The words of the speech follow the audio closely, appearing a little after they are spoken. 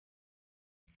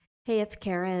Hey, it's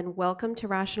Karen. Welcome to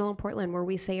Rational in Portland, where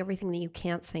we say everything that you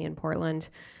can't say in Portland.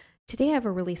 Today, I have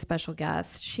a really special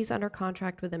guest. She's under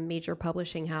contract with a major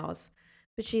publishing house,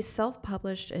 but she's self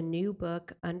published a new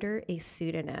book under a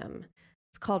pseudonym.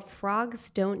 It's called Frogs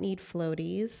Don't Need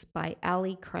Floaties by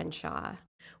Allie Crenshaw.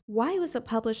 Why was it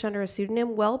published under a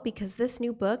pseudonym? Well, because this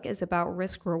new book is about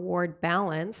risk reward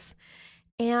balance,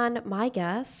 and my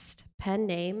guest, pen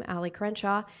name Allie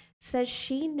Crenshaw, says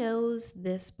she knows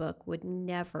this book would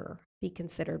never be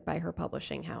considered by her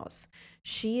publishing house.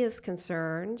 She is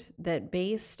concerned that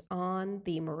based on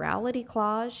the morality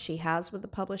clause she has with the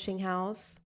publishing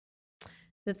house,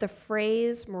 that the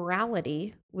phrase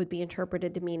morality would be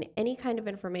interpreted to mean any kind of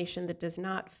information that does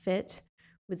not fit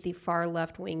with the far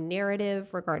left wing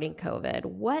narrative regarding COVID.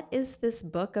 What is this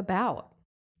book about?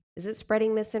 Is it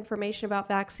spreading misinformation about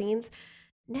vaccines?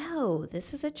 No,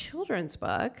 this is a children's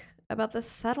book about the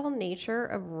subtle nature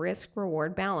of risk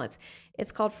reward balance.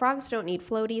 It's called Frogs Don't Need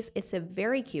Floaties. It's a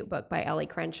very cute book by Ellie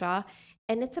Crenshaw,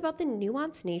 and it's about the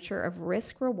nuanced nature of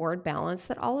risk reward balance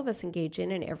that all of us engage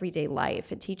in everyday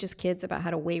life. It teaches kids about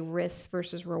how to weigh risks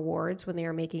versus rewards when they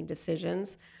are making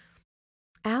decisions.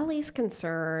 Allie's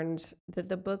concerned that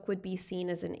the book would be seen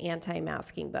as an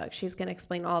anti-masking book. She's going to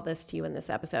explain all this to you in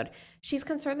this episode. She's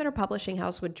concerned that her publishing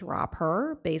house would drop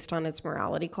her based on its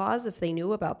morality clause if they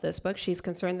knew about this book. She's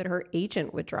concerned that her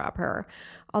agent would drop her.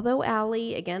 Although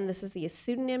Allie, again, this is the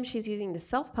pseudonym she's using to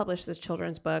self-publish this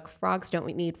children's book, Frogs Don't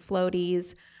Need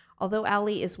Floaties. Although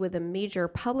Allie is with a major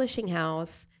publishing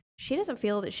house, she doesn't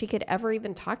feel that she could ever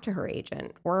even talk to her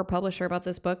agent or her publisher about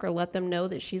this book or let them know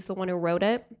that she's the one who wrote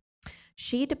it.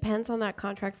 She depends on that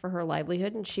contract for her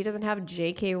livelihood, and she doesn't have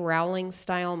J.K. Rowling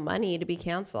style money to be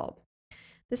canceled.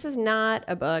 This is not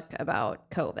a book about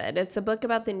COVID. It's a book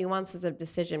about the nuances of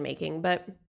decision making, but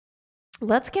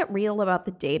let's get real about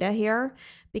the data here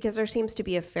because there seems to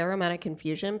be a fair amount of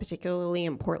confusion, particularly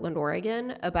in Portland,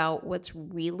 Oregon, about what's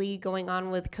really going on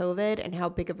with COVID and how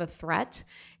big of a threat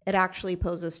it actually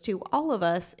poses to all of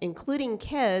us, including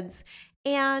kids,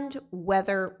 and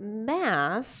whether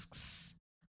masks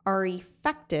are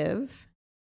effective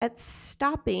at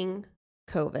stopping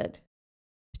COVID,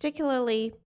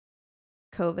 particularly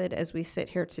COVID as we sit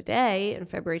here today in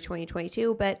February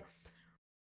 2022. But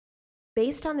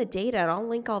based on the data, and I'll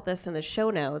link all this in the show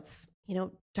notes,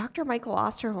 Dr. Michael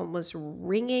Osterholm was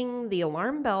ringing the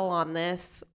alarm bell on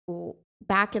this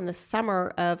back in the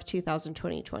summer of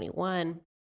 2021.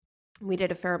 We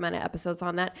did a fair amount of episodes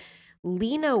on that.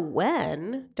 Lena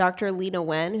Wen, Dr. Lena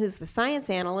Wen, who's the science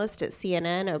analyst at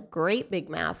CNN, a great big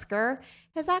masker,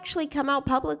 has actually come out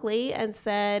publicly and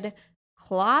said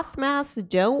cloth masks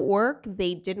don't work.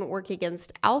 They didn't work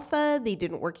against Alpha. They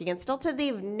didn't work against Delta.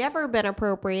 They've never been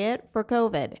appropriate for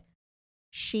COVID.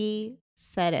 She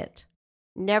said it.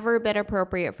 Never been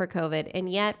appropriate for COVID.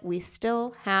 And yet we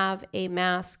still have a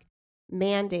mask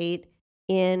mandate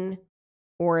in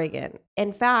Oregon.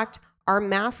 In fact, our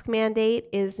mask mandate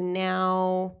is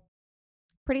now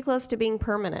pretty close to being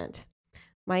permanent.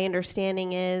 My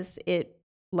understanding is it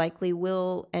likely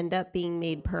will end up being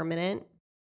made permanent.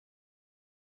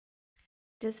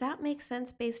 Does that make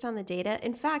sense based on the data?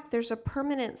 In fact, there's a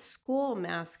permanent school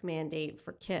mask mandate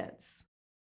for kids.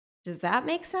 Does that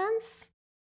make sense?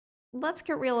 Let's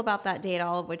get real about that data,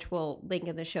 all of which we'll link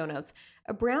in the show notes.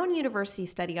 A Brown University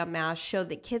study on masks showed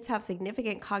that kids have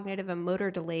significant cognitive and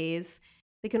motor delays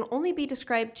that can only be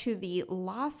described to the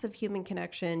loss of human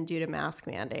connection due to mask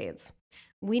mandates.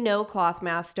 We know cloth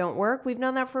masks don't work. We've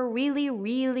known that for a really,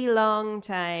 really long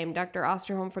time. Dr.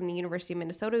 Osterholm from the University of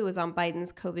Minnesota, who was on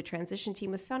Biden's COVID transition team,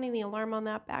 was sounding the alarm on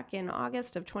that back in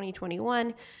August of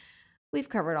 2021. We've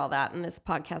covered all that in this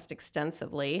podcast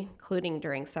extensively, including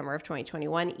during summer of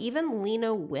 2021. Even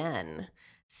Lena Wen,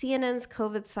 CNN's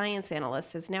COVID science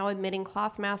analyst, is now admitting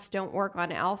cloth masks don't work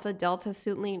on Alpha, Delta,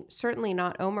 certainly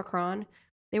not Omicron.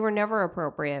 They were never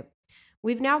appropriate.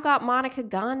 We've now got Monica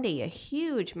Gandhi, a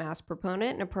huge mask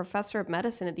proponent and a professor of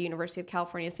medicine at the University of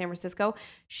California, San Francisco.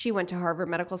 She went to Harvard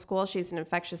Medical School. She's an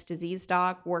infectious disease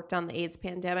doc, worked on the AIDS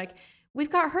pandemic. We've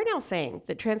got her now saying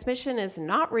that transmission is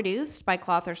not reduced by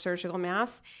cloth or surgical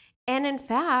masks. And in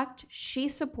fact, she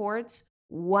supports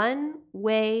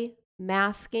one-way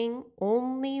masking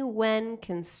only when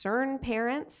concerned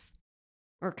parents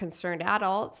or concerned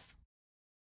adults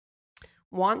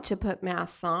want to put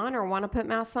masks on or want to put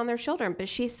masks on their children. But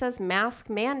she says mask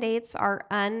mandates are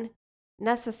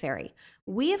unnecessary.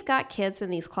 We have got kids in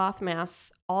these cloth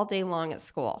masks all day long at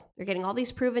school. They're getting all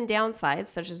these proven downsides,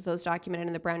 such as those documented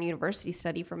in the Brown University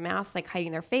study from masks, like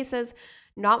hiding their faces,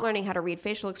 not learning how to read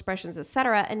facial expressions,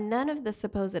 etc., and none of the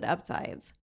supposed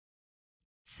upsides.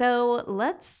 So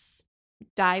let's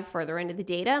dive further into the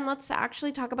data and let's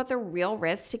actually talk about the real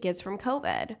risks to kids from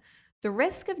COVID. The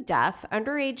risk of death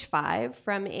under age 5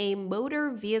 from a motor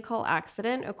vehicle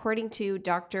accident, according to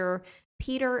Dr.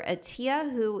 Peter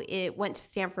Attia, who went to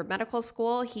Stanford Medical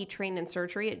School. He trained in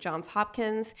surgery at Johns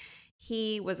Hopkins.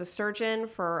 He was a surgeon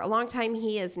for a long time.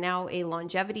 He is now a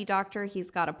longevity doctor.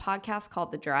 He's got a podcast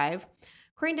called The Drive.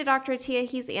 According to Dr. Attia,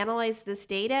 he's analyzed this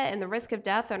data, and the risk of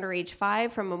death under age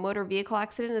 5 from a motor vehicle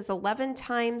accident is 11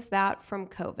 times that from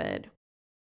COVID.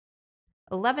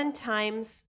 11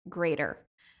 times greater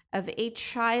of a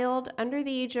child under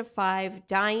the age of 5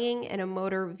 dying in a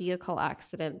motor vehicle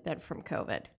accident than from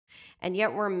COVID. And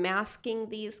yet we're masking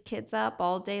these kids up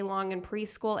all day long in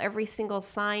preschool. Every single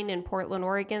sign in Portland,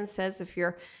 Oregon says if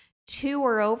you're 2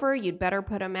 or over, you'd better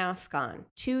put a mask on.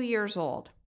 2 years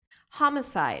old.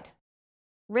 Homicide.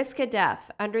 Risk of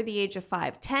death under the age of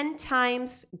 5, 10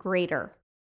 times greater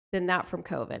than that from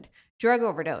COVID. Drug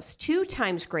overdose, 2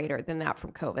 times greater than that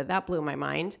from COVID. That blew my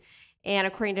mind. And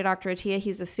according to Dr. Attia,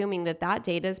 he's assuming that that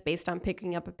data is based on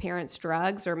picking up a parent's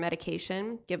drugs or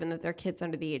medication, given that they're kids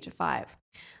under the age of 5.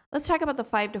 Let's talk about the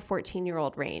 5 to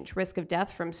 14-year-old range. Risk of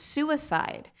death from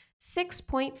suicide,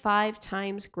 6.5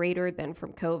 times greater than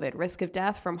from COVID. Risk of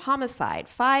death from homicide,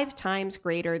 5 times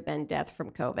greater than death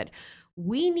from COVID.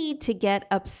 We need to get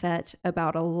upset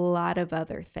about a lot of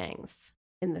other things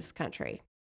in this country.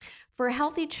 For a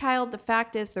healthy child, the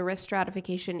fact is the risk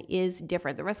stratification is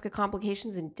different. The risk of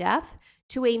complications and death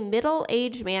to a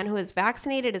middle-aged man who is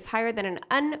vaccinated is higher than an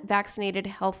unvaccinated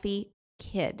healthy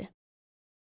kid.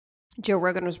 Joe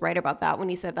Rogan was right about that when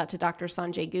he said that to Dr.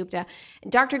 Sanjay Gupta.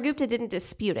 And Dr. Gupta didn't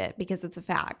dispute it because it's a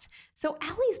fact. So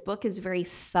Allie's book is very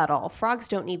subtle. Frogs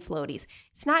Don't Need Floaties.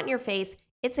 It's not in your face.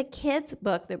 It's a kid's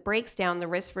book that breaks down the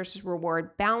risk versus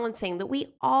reward balancing that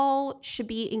we all should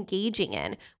be engaging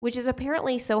in, which is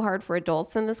apparently so hard for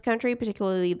adults in this country,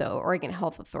 particularly the Oregon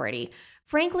Health Authority.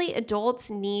 Frankly,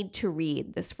 adults need to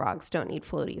read this Frogs Don't Need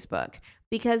Floaties book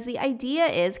because the idea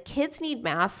is kids need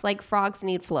masks like frogs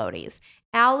need floaties.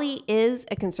 Allie is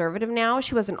a conservative now.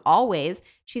 She wasn't always.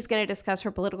 She's going to discuss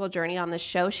her political journey on this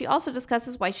show. She also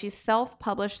discusses why she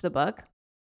self-published the book,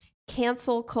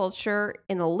 Cancel Culture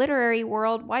in the Literary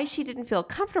World, why she didn't feel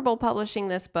comfortable publishing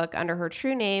this book under her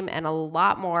true name, and a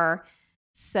lot more.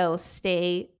 So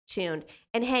stay tuned.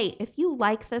 And hey, if you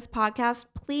like this podcast,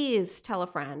 please tell a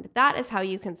friend. That is how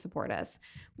you can support us.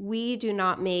 We do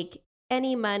not make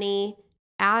any money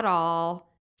at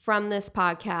all from this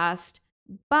podcast,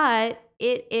 but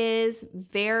it is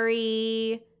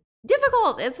very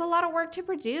difficult. It's a lot of work to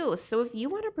produce. So if you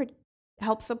want to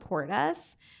help support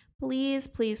us, please,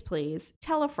 please, please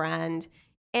tell a friend.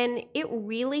 And it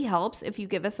really helps if you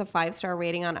give us a 5-star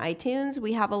rating on iTunes.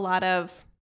 We have a lot of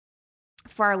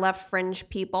far left fringe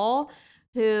people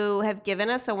who have given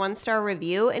us a 1-star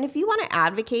review. And if you want to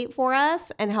advocate for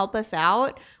us and help us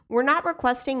out, we're not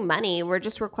requesting money. We're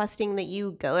just requesting that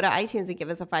you go to iTunes and give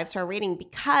us a 5-star rating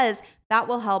because that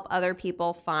will help other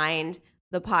people find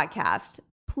the podcast.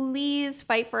 Please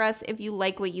fight for us if you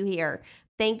like what you hear.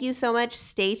 Thank you so much.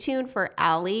 Stay tuned for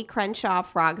Allie Crenshaw,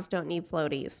 Frogs Don't Need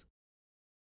Floaties.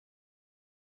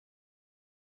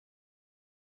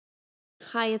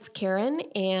 Hi, it's Karen,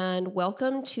 and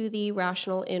welcome to the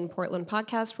Rational in Portland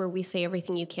podcast, where we say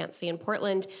everything you can't say in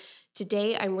Portland.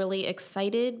 Today, I'm really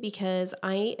excited because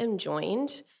I am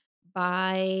joined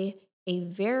by a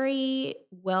very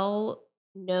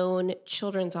well-known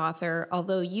children's author,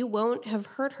 although you won't have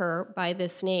heard her by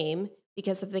this name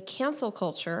because of the cancel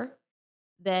culture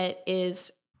that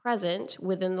is present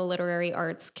within the literary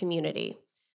arts community.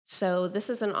 So this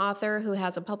is an author who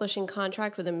has a publishing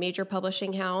contract with a major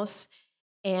publishing house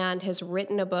and has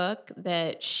written a book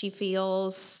that she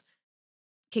feels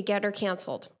could get her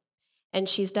canceled. And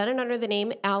she's done it under the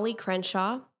name Allie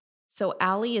Crenshaw. So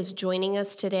Allie is joining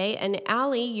us today. And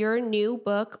Allie, your new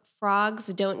book,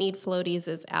 Frogs Don't Need Floaties,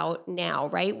 is out now,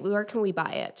 right? Where can we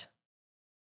buy it?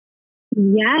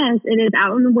 Yes, it is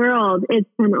out in the world. It's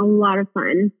been a lot of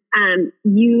fun.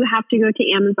 You have to go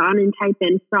to Amazon and type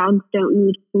in Frogs Don't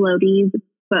Need Floaties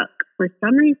book. For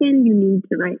some reason, you need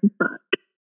to write a book,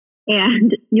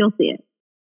 and you'll see it.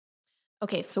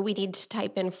 Okay, so we need to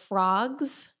type in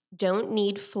Frogs Don't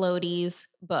Need Floaties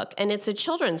book. And it's a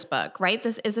children's book, right?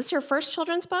 Is this your first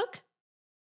children's book?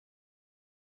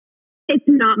 It's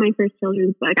not my first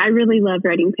children's book. I really love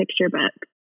writing picture books.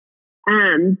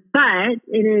 But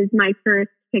it is my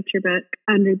first picture book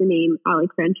under the name Allie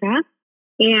Crenshaw.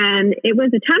 And it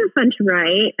was a ton of fun to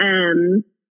write.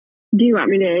 Do you want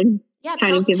me to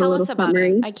tell us about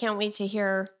summary? It. I can't wait to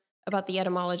hear about the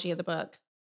etymology of the book.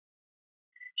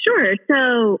 Sure.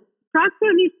 So Frogs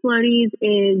Don't Need Floaties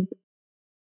is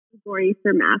gory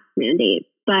for mask mandates,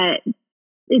 but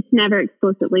it's never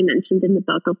explicitly mentioned in the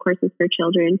book. Of course, it's for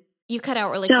children. You cut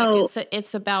out really quick.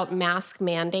 It's about mask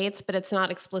mandates, but it's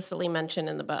not explicitly mentioned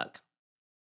in the book.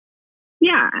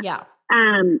 Yeah. Yeah.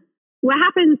 What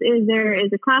happens is there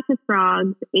is a class of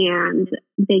frogs, and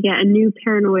they get a new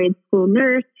paranoid school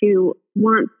nurse who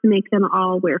wants to make them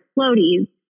all wear floaties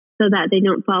so that they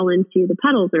don't fall into the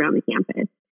puddles around the campus.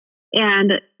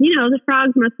 And, the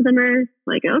frogs, most of them are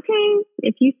like, okay,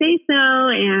 if you say so.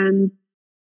 And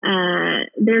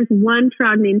there's one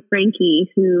frog named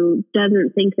Frankie who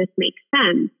doesn't think this makes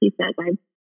sense. He says, I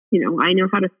know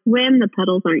how to swim. The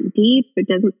puddles aren't deep. It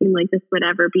doesn't seem like this would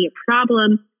ever be a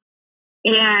problem.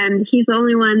 And he's the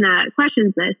only one that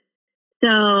questions this. So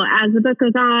as the book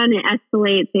goes on, it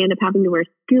escalates. They end up having to wear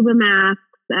scuba masks.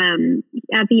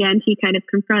 At the end, he kind of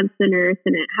confronts the nurse,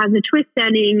 and it has a twist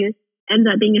ending. Ends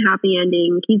up being a happy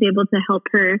ending. He's able to help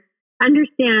her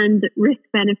understand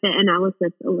risk-benefit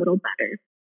analysis a little better.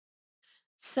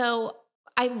 So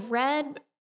I've read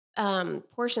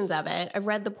portions of it. I've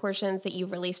read the portions that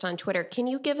you've released on Twitter. Can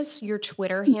you give us your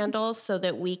Twitter handle so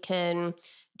that we can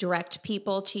direct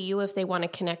people to you if they want to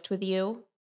connect with you?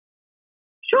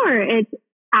 Sure. It's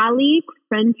Allie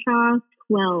Crenshaw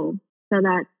 12. So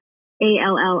that's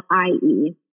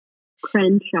ALLIE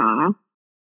Crenshaw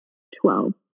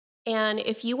 12. And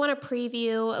if you want to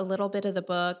preview a little bit of the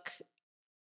book,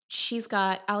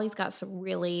 Allie's got some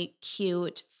really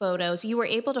cute photos. You were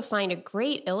able to find a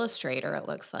great illustrator, it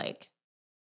looks like.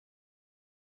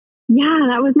 Yeah,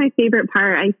 that was my favorite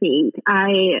part, I think.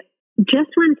 I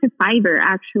just went to Fiverr,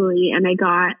 actually, and I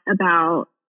got about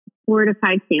 4 to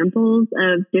 5 samples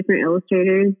of different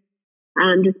illustrators.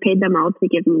 Just paid them all to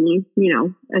give me,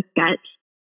 a sketch.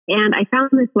 And I found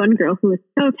this one girl who was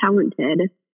so talented.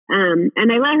 And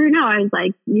I let her know, I was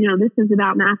like, this is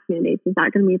about mask mandates. Is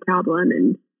that going to be a problem?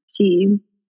 And she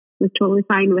was totally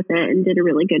fine with it and did a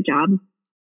really good job.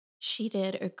 She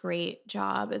did a great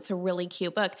job. It's a really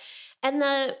cute book. And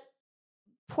the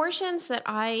portions that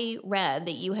I read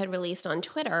that you had released on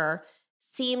Twitter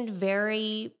seemed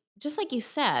very, just like you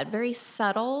said, very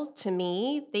subtle to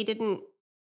me. They didn't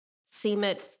seem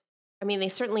it. I mean, they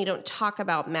certainly don't talk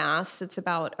about masks. It's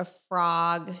about a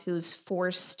frog who's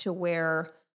forced to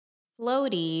wear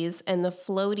floaties, and the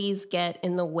floaties get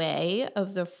in the way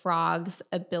of the frog's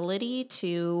ability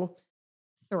to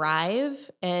thrive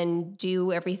and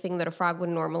do everything that a frog would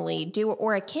normally do,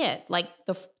 or a kid. Like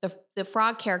the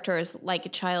frog character is like a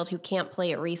child who can't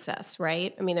play at recess,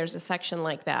 right? I mean, there's a section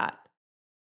like that.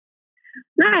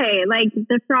 Right. Like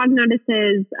the frog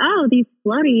notices, oh, these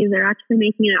floaties are actually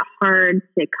making it hard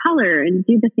to color and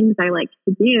do the things I like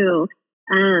to do.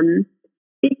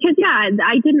 Because,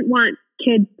 I didn't want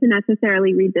kids to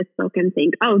necessarily read this book and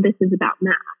think, oh, this is about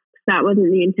masks. That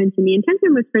wasn't the intention. The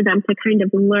intention was for them to kind of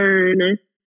learn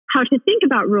how to think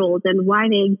about rules and why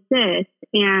they exist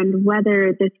and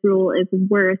whether this rule is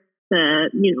worth the,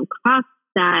 cost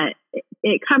that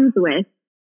it comes with,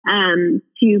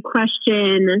 to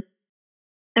question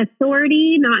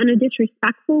authority, not in a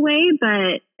disrespectful way,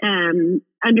 but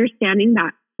understanding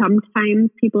that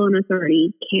sometimes people in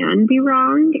authority can be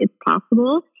wrong. It's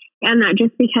possible. And that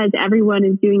just because everyone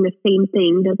is doing the same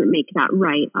thing doesn't make that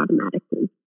right automatically.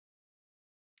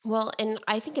 Well, and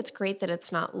I think it's great that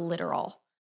it's not literal.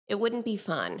 It wouldn't be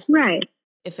fun. Right.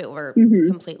 If it were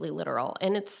completely literal.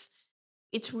 And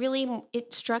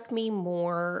it struck me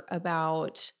more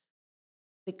about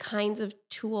the kinds of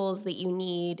tools that you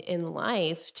need in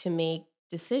life to make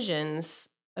decisions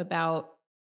about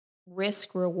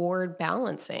risk-reward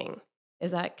balancing. Is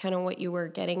that kind of what you were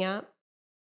getting at?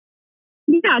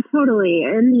 Yeah, totally.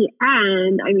 In the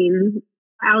end, I mean,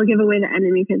 I'll give away the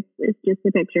ending because it's just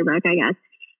a picture book, I guess.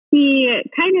 He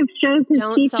kind of shows his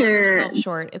Don't teacher. Sell yourself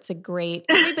short. It's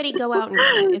everybody go out and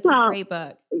read it. It's a great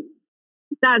book.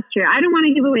 That's true. I don't want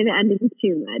to give away the ending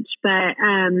too much, but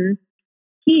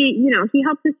he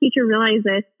helps his teacher realize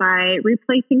this by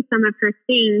replacing some of her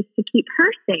things to keep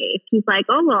her safe. He's like,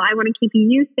 oh, well, I want to keep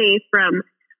you safe from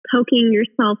poking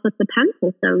yourself with the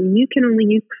pencil, so you can only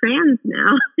use crayons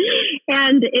now.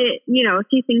 And a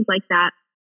few things like that.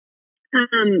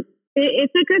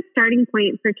 It's a good starting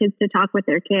point for kids to talk with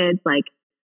their kids. Like,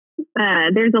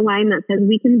 there's a line that says,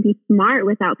 we can be smart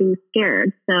without being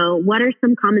scared. So what are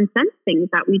some common sense things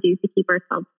that we do to keep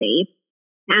ourselves safe?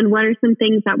 And what are some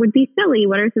things that would be silly?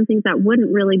 What are some things that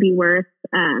wouldn't really be worth,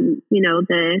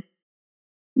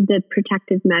 the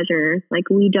protective measures? Like,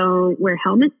 we don't wear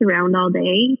helmets around all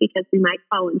day because we might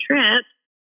fall and trip.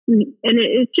 And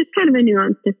it's just kind of a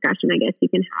nuanced discussion, I guess, you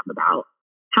can have about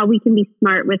how we can be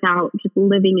smart without just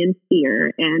living in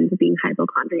fear and being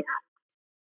hypochondriac.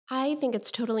 I think it's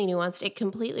totally nuanced. It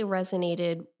completely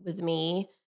resonated with me.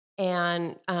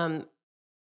 And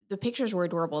the pictures were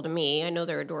adorable to me. I know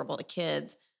they're adorable to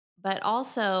kids, but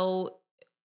also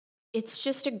it's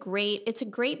a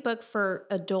great book for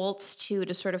adults too,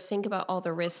 to sort of think about all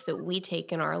the risks that we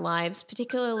take in our lives,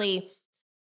 particularly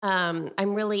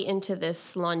I'm really into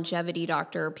this longevity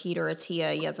doctor, Peter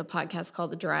Attia. He has a podcast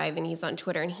called The Drive, and he's on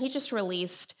Twitter. And he just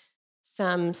released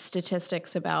some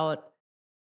statistics about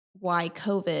why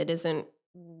COVID isn't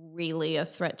really a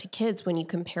threat to kids when you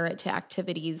compare it to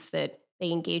activities that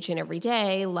they engage in every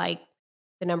day, like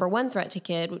the number one threat to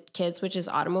kids, which is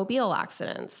automobile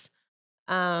accidents.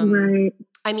 Um, Right.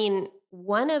 I mean,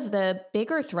 one of the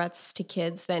bigger threats to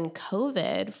kids than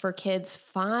COVID for kids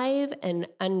 5 and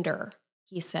under,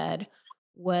 he said,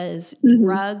 was Mm-hmm.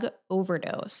 drug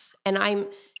overdose. And I'm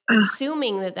Oh,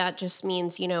 assuming that that just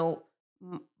means,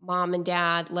 mom and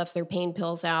dad left their pain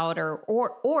pills out,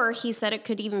 or he said it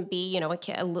could even be,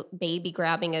 baby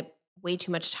grabbing a way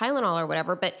too much Tylenol or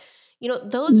whatever. But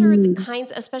those are the mm,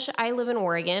 kinds. Especially, I live in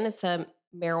Oregon. It's a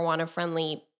marijuana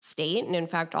friendly state, and in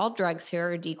fact, all drugs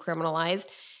here are decriminalized.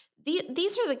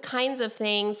 These are the kinds of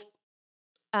things.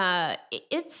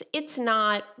 It's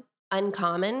not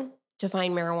uncommon to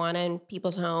find marijuana in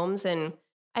people's homes, and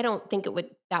I don't think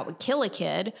that would kill a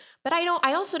kid. But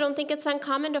I also don't think it's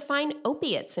uncommon to find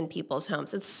opiates in people's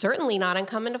homes. It's certainly not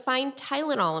uncommon to find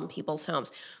Tylenol in people's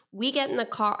homes. We get in the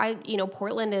car.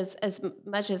 Portland is, as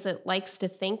much as it likes to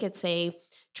think it's a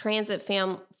transit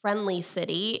friendly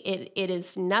city. It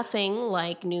is nothing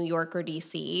like New York or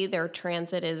DC. Their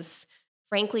transit is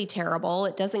frankly terrible.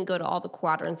 It doesn't go to all the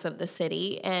quadrants of the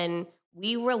city, and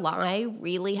we rely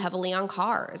really heavily on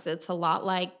cars. It's a lot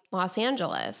like Los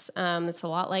Angeles. It's a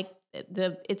lot like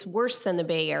it's worse than the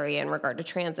Bay Area in regard to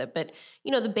transit, but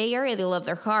the Bay Area, they love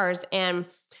their cars, and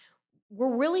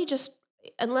we're really just,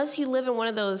 unless you live in one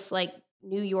of those like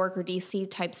New York or DC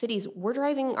type cities, we're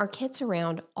driving our kids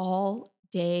around all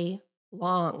day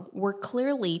long. We're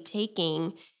clearly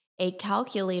taking a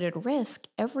calculated risk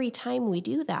every time we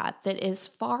do that is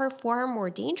far, far more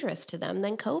dangerous to them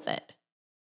than COVID.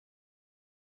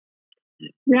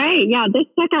 right. Yeah, this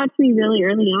stuck out to me really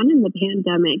early on in the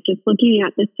pandemic, just looking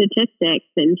at the statistics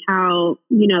and how,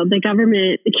 the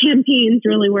government, the campaigns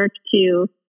really work to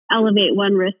elevate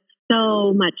one risk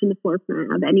so much in the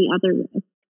forefront of any other risk.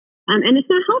 And it's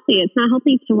not healthy. It's not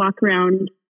healthy to walk around,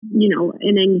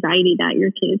 in anxiety that your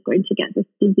kid is going to get this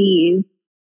disease.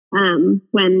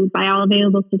 When by all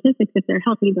available statistics, if they're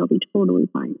healthy, they'll be totally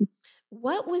fine.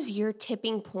 What was your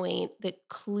tipping point that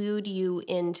clued you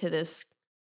into this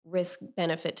risk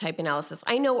benefit type analysis?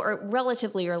 I know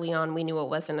relatively early on we knew it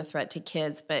wasn't a threat to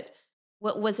kids, but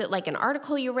what was it, like an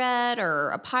article you read or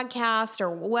a podcast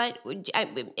or what?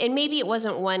 And maybe it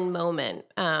wasn't one moment,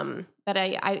 but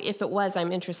if it was,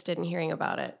 I'm interested in hearing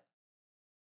about it.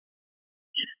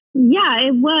 Yeah,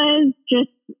 it was just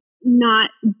not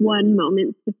one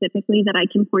moment specifically that I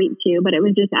can point to, but it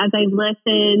was just as I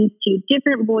listened to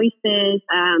different voices,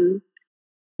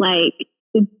 like,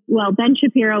 well, Ben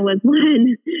Shapiro was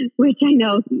one, which I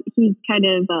know he's kind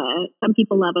of, some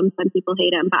people love him, some people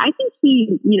hate him, but I think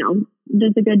he,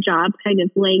 does a good job kind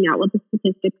of laying out what the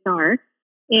statistics are.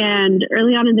 And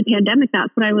early on in the pandemic,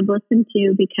 that's what I would listen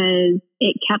to because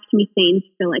it kept me sane to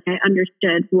feel like I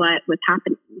understood what was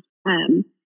happening.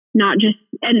 Not just,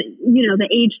 and the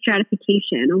age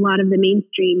stratification, a lot of the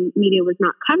mainstream media was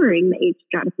not covering the age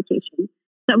stratification.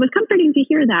 So it was comforting to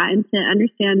hear that and to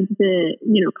understand the,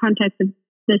 context of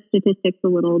the statistics a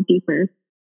little deeper.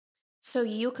 So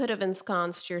you could have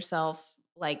ensconced yourself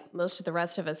like most of the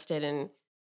rest of us did in,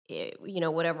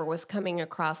 whatever was coming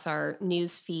across our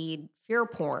news feed, fear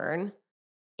porn,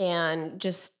 and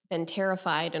just been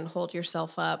terrified and hold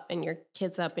yourself up and your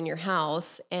kids up in your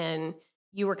house. And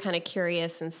you were kind of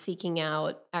curious and seeking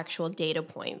out actual data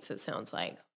points, it sounds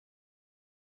like.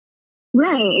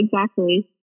 Right, exactly.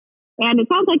 And it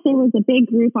sounds like there was a big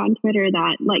group on Twitter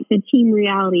that, like, the Team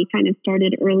Reality kind of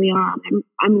started early on.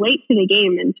 I'm late to the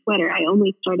game in Twitter. I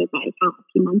only started my account a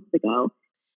few months ago.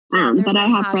 Yeah, there's But a I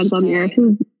have friends on there hashtag.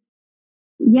 who,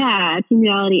 yeah, Team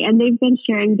Reality, and they've been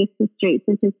sharing just the straight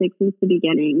statistics since the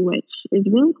beginning, which is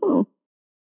really cool.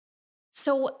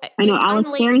 So I know I'm Alex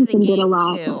late to the Berenson did a game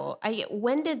lot. too.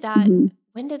 When did that Mm-hmm.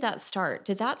 when did that start?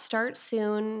 Did that start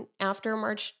soon after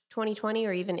March 2020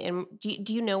 or even in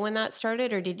do you know when that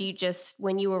started, or did you just,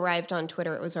 when you arrived on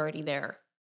Twitter, it was already there?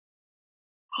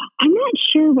 I'm not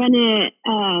sure when it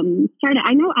started.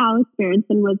 I know Alex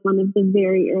Berenson was one of the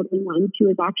very early ones who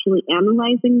was actually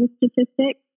analyzing the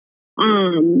statistics.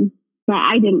 But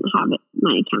I didn't have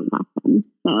my account back then,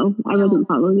 so I wasn't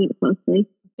following it closely.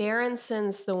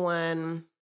 Berenson's the one.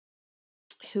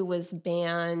 who was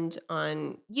banned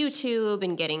on YouTube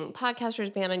and getting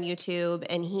podcasters banned on YouTube.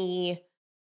 And he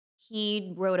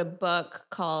wrote a book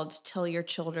called Tell Your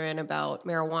Children About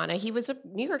Marijuana. He was a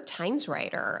New York Times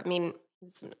writer. I mean, he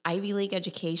was an Ivy League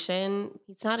education.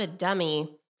 He's not a dummy.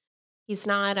 He's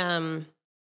not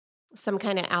some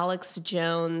kind of Alex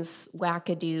Jones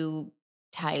wackadoo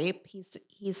type.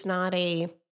 He's not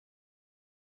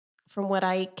from what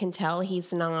I can tell,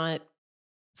 he's not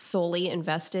solely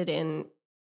invested in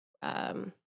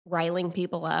riling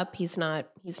people up. He's not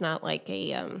like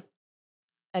an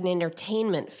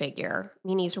entertainment figure. I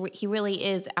mean, he really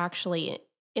is actually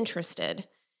interested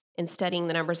in studying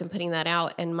the numbers and putting that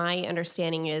out. And my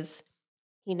understanding is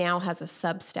he now has a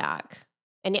Substack,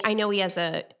 and I know he has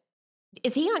a.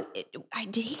 Is he on?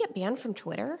 Did he get banned from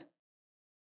Twitter?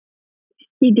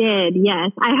 He did,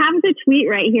 yes. I have the tweet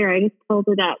right here. I just pulled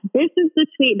it up. This is the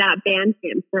tweet that banned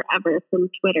him forever from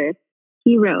Twitter.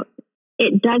 He wrote,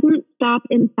 "It doesn't stop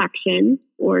infection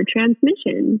or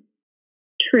transmission."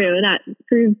 True, that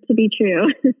proved to be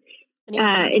true.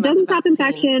 It doesn't stop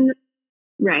infection,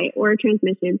 right, or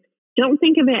transmission. Don't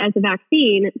think of it as a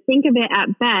vaccine. Think of it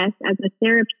at best as a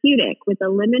therapeutic with a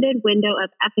limited window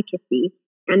of efficacy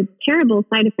and terrible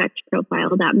side effect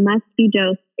profile that must be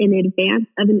dosed in advance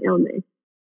of an illness.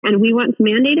 And we want to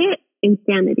mandate it,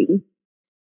 insanity.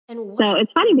 So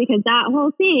it's funny because that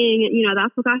whole thing,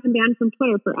 that's what got him banned from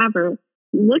Twitter forever.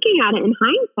 Looking at it in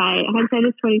hindsight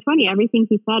is 2020, everything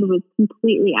he said was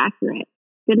completely accurate.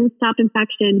 Didn't stop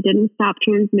infection, didn't stop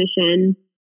transmission.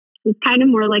 It's kind of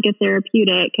more like a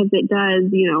therapeutic because it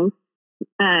does,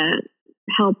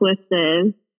 help with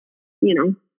the,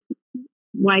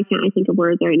 why can't I think of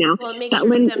words right now? Well, it makes that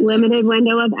limited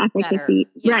window of efficacy.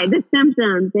 Yeah. Right, the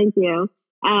symptoms. Thank you.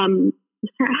 Sorry,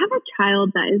 I have a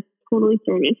child that is totally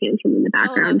throwing a tantrum in the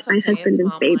background. My husband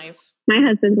is babe. My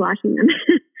husband's watching them.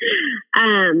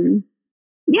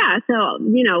 Yeah, so,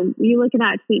 you look at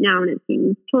that tweet now and it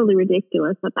seems totally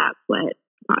ridiculous that that's what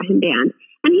got him banned.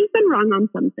 And he's been wrong on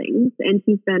some things and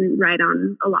he's been right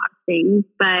on a lot of things,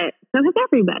 but so has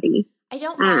everybody. I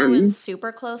don't follow him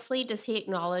super closely. Does he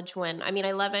acknowledge I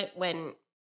love it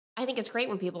I think it's great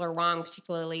when people are wrong,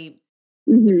 particularly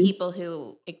the people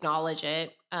who acknowledge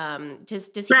it.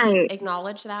 Does he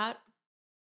acknowledge that?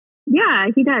 Yeah,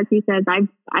 he does. He says, I've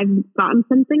gotten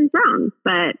some things wrong,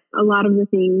 but a lot of the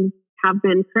things have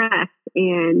been correct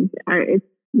and it's,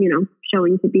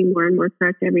 showing to be more and more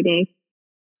correct every day.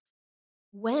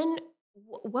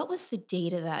 What was the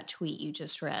date of that tweet you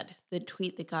just read? The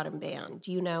tweet that got him banned?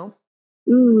 Do you know?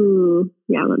 Ooh,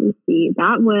 yeah, let me see.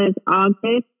 That was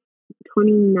August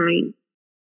 29th,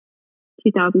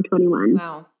 2021.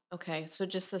 Wow. Okay. So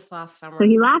just this last summer. So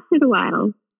he lasted a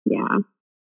while. Yeah.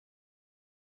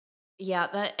 Yeah,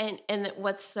 and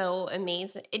what's so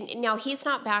amazing, and now he's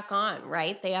not back on,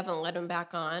 right? They haven't let him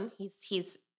back on.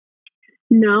 He's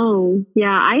No,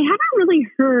 yeah, I haven't really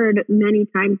heard many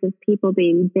times of people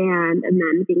being banned and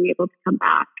then being able to come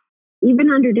back, even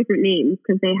under different names,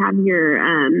 because they have your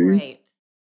right.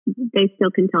 They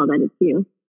still can tell that it's you.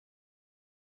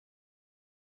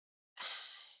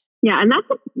 Yeah, and that's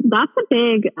a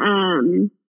big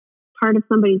part of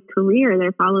somebody's career.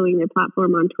 They're following their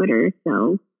platform on Twitter,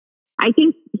 so I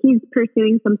think he's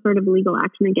pursuing some sort of legal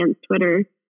action against Twitter.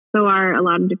 So are a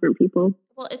lot of different people.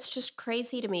 Well, it's just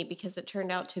crazy to me because it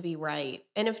turned out to be right.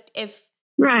 And if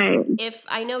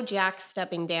I know Jack's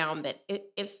stepping down, but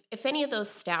if any of those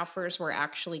staffers were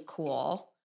actually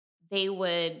cool, they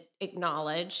would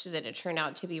acknowledge that it turned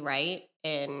out to be right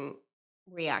and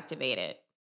reactivate it.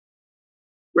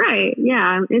 Right.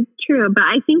 Yeah, it's true. But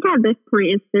I think at this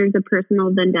point, there's a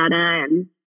personal vendetta and,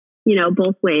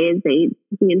 both ways. He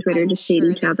and Twitter just hate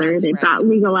each other. They've got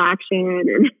legal action.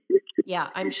 And yeah,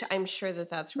 I'm sure that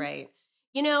that's right.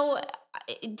 Because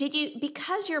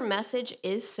your message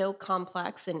is so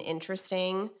complex and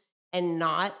interesting and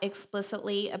not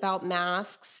explicitly about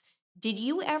masks, did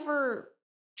you ever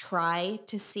try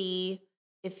to see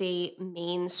if a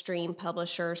mainstream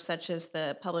publisher such as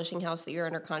the publishing house that you're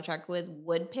under contract with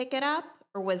would pick it up,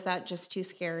 or was that just too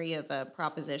scary of a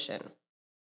proposition?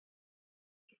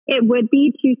 It would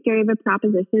be too scary of a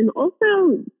proposition.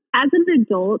 Also, as an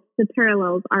adult, the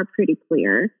parallels are pretty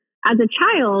clear. As a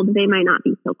child, they might not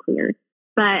be so clear.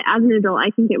 But as an adult, I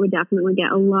think it would definitely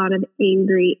get a lot of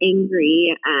angry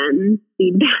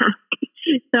feedback.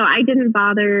 So I didn't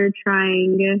bother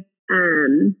trying.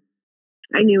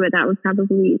 I knew what that would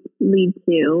probably lead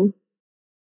to.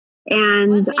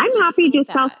 And I'm happy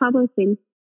just self-publishing.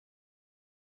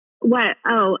 What?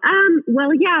 Oh,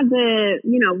 well, yeah,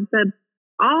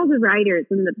 all the writers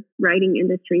in the writing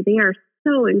industry, they are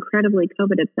so incredibly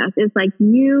COVID obsessed. It's like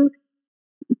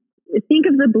think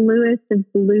of the bluest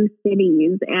of blue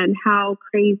cities and how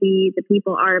crazy the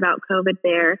people are about COVID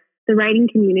there. The writing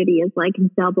community is like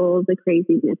double the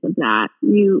craziness of that.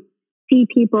 You see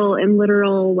people in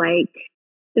literal, like,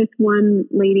 this one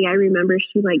lady I remember,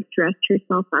 she like dressed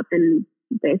herself up in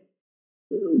this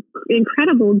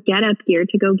incredible getup gear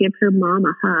to go give her mom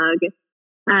a hug.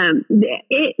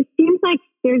 It seems like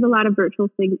there's a lot of virtue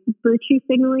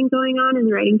signaling going on in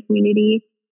the writing community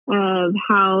of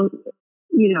how,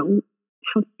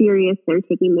 how serious they're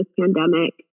taking this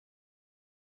pandemic,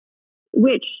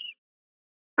 which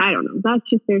I don't know. That's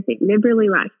just their thing. They've really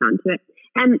latched onto it.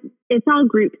 And it's all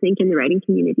groupthink in the writing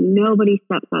community. Nobody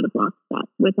steps out of lockstep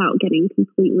without getting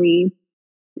completely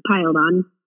piled on.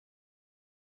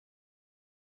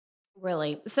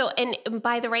 Really? So, and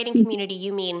by the writing community,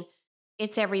 you mean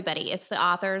it's everybody. It's the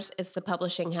authors, it's the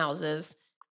publishing houses,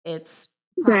 it's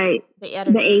right. The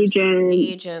editors, the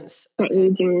agents,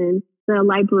 the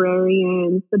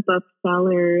librarians, the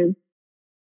booksellers.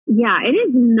 Yeah, it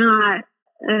is not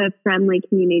a friendly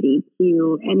community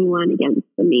to anyone against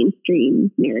the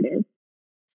mainstream narrative.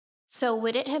 So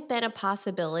would it have been a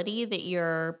possibility that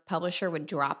your publisher would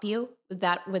drop you? Would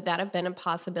that have been a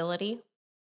possibility?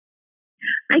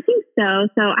 I think so.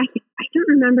 So I don't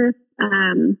remember.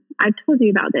 I've told you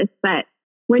about this, but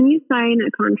when you sign a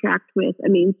contract with a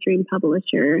mainstream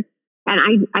publisher,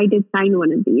 and I did sign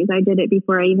one of these, I did it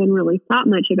before I even really thought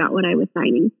much about what I was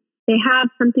signing. They have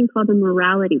something called a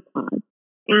morality clause.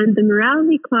 And the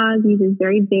morality clause uses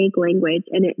very vague language,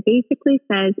 and it basically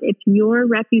says if your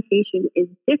reputation is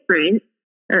different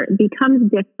or becomes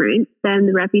different than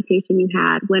the reputation you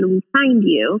had when we signed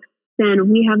you,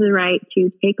 then we have the right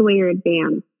to take away your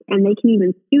advance, and they can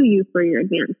even sue you for your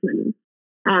advance money.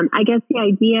 I guess the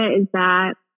idea is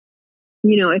that,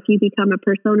 if you become a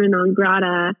persona non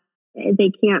grata,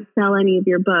 they can't sell any of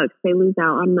your books. They lose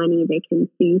out on money. They can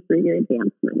sue you for your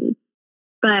advance money.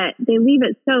 But they leave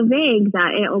it so vague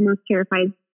that it almost terrifies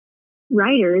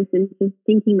writers into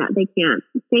thinking that they can't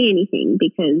say anything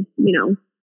because,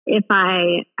 if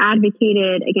I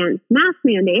advocated against mask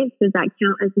mandates, does that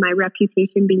count as my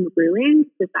reputation being ruined?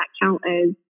 Does that count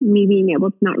as me being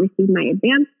able to not receive my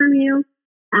advance from you?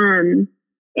 And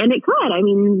it could. I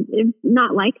mean, it's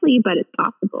not likely, but it's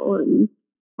possible. And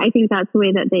I think that's the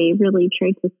way that they really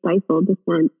tried to stifle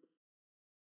dissent.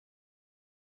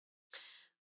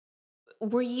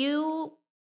 Were you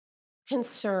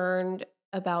concerned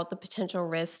about the potential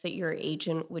risk that your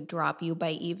agent would drop you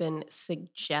by even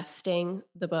suggesting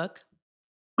the book?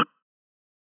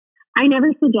 I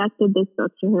never suggested this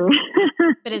book to her.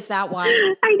 But is that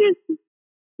why?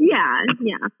 Yeah,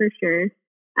 for sure.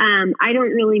 I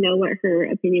don't really know what her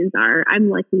opinions are. I'm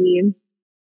lucky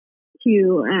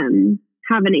to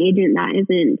have an agent that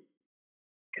isn't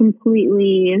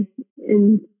completely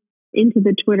into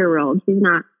the Twitter world. She's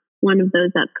not one of those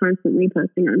that's constantly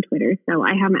posting on Twitter. So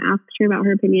I haven't asked her about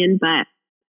her opinion, but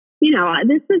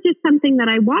this was just something that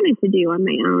I wanted to do on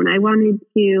my own. I wanted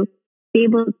to be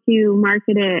able to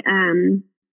market it,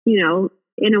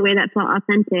 in a way that felt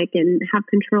authentic and have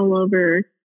control over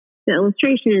the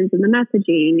illustrations and the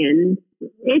messaging. And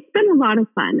it's been a lot of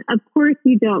fun. Of course,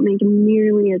 you don't make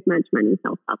nearly as much money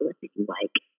self-publishing,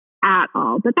 at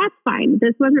all, but that's fine.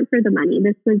 This wasn't for the money.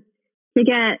 This was to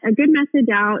get a good message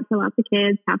out to lots of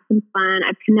kids, have some fun.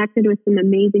 I've connected with some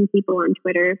amazing people on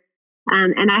Twitter.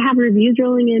 And I have reviews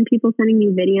rolling in, people sending me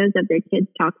videos of their kids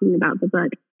talking about the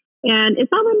book. And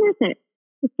it's all been worth it.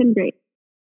 It's been great.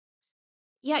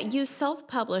 Yeah, you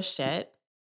self-published it.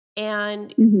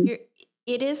 And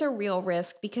it is a real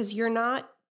risk because you're not,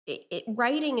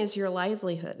 writing is your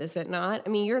livelihood, is it not? I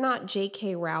mean, you're not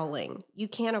J.K. Rowling. You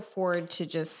can't afford to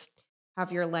just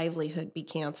have your livelihood be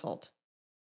canceled.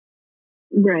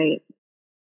 Right.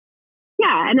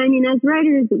 Yeah. And I mean, as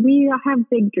writers, we have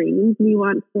big dreams. We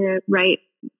want to write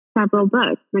several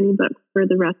books, many books for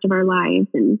the rest of our lives.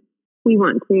 And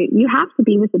you have to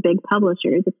be with the big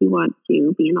publishers if you want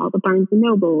to be in all the Barnes and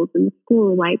Nobles and the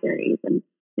school libraries and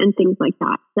things like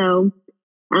that. So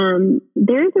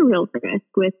there's a real risk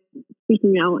with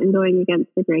speaking out and going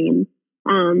against the grain.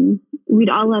 We'd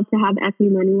all love to have FU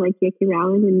money like J.K.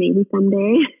 Rowling, and maybe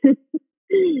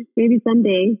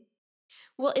someday.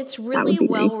 Well, it's really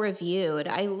well reviewed.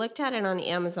 I looked at it on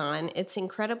Amazon. It's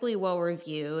incredibly well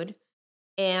reviewed.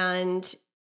 And,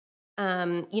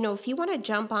 if you want to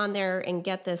jump on there and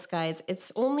get this, guys,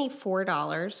 it's only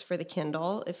 $4 for the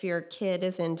Kindle. If your kid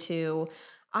is into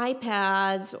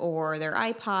iPads or their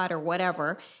iPod or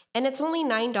whatever, and it's only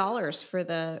 $9 for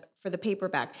the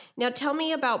paperback. Now, tell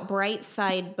me about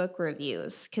Brightside Book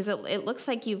Reviews, because it looks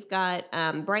like you've got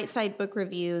Brightside Book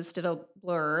Reviews did a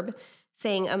blurb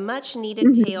saying, a much needed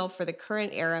Mhm. tale for the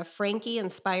current era. Frankie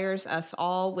inspires us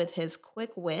all with his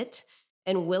quick wit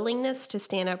and willingness to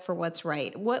stand up for what's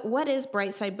right. What is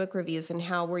Brightside Book Reviews, and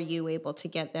how were you able to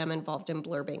get them involved in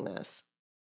blurbing this?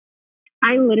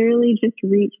 I literally just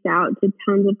reached out to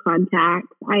tons of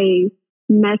contacts. I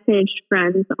messaged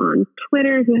friends on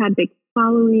Twitter who had big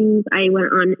followings. I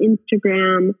went on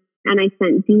Instagram and I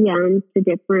sent DMs to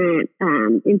different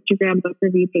Instagram book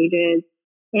review pages.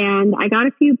 And I got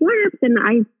a few blurbs and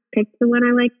I picked the one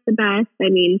I liked the best. I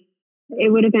mean,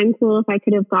 it would have been cool if I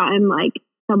could have gotten like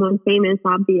someone famous,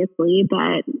 obviously,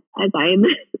 but as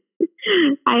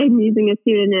I'm using a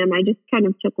pseudonym, I just kind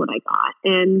of took what I got.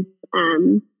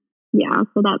 And yeah,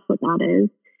 so that's what that is.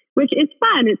 Which is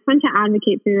fun. It's fun to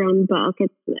advocate for your own book.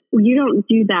 You don't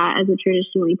do that as a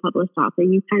traditionally published author.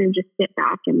 You kind of just sit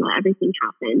back and let everything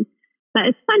happen. But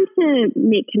it's fun to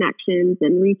make connections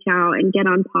and reach out and get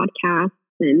on podcasts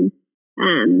and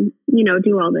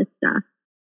do all this stuff.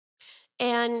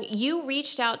 And you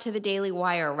reached out to the Daily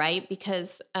Wire, right?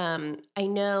 Because I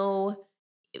know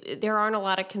there aren't a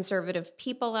lot of conservative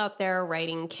people out there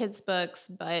writing kids' books,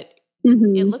 but it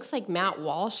Hmm. looks like Matt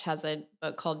Walsh has a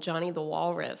book called Johnny the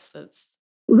Walrus that's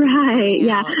Right. coming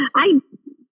Yeah. out.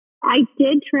 I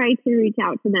did try to reach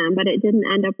out to them, but it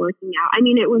didn't end up working out. I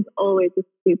mean, it was always a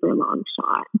super long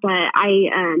shot, but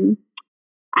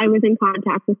I was in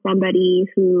contact with somebody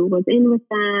who was in with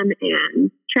them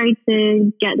and tried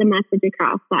to get the message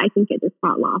across, but I think it just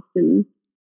got lost in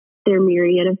their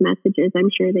myriad of messages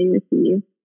I'm sure they received.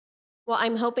 Well,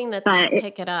 I'm hoping that But they'll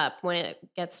pick it up when it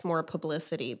gets more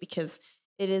publicity, because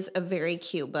it is a very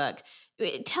cute book.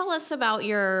 Tell us about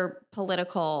your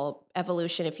political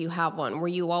evolution, if you have one. Were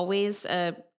you always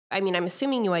I'm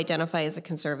assuming you identify as a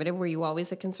conservative. Were you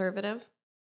always a conservative?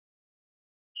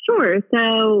 sure.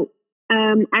 So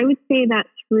I would say that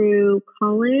through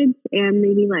college and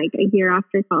maybe like a year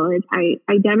after college, I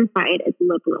identified as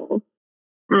liberal.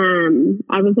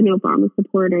 I was an Obama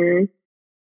supporter.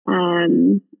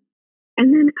 Um,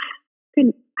 and then I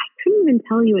couldn't even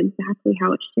tell you exactly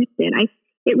how it shifted.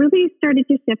 It really started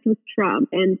to shift with Trump,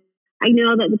 and I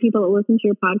know that the people that listen to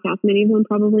your podcast, many of them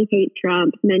probably hate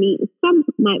Trump. Some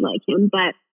might like him,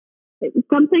 but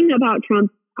something about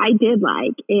Trump I did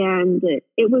like, and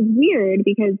it was weird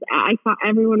because I saw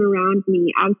everyone around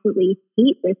me absolutely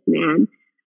hate this man.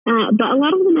 But a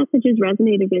lot of the messages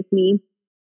resonated with me.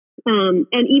 And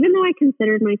even though I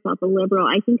considered myself a liberal,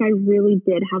 I think I really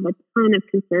did have a ton of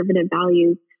conservative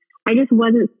values. I just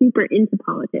wasn't super into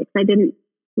politics. I didn't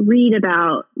read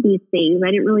about these things. I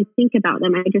didn't really think about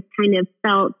them. I just kind of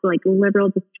felt like liberal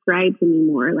described me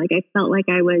more. Like I felt like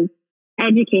I was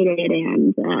educated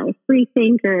and a free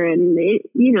thinker. And,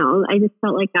 I just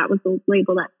felt like that was the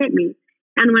label that fit me.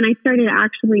 And when I started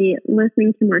actually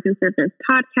listening to more conservative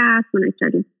podcasts, when I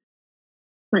started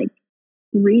like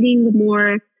reading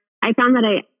more, I found that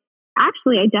I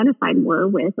actually identified more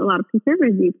with a lot of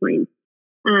conservative viewpoints.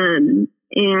 And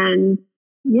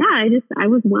yeah, I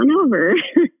was won over.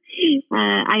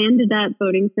 I ended up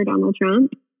voting for Donald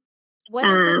Trump, What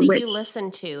is it that which you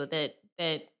listen to that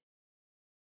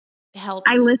I helped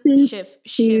listened shift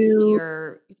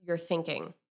to. your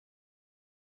thinking?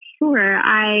 Sure,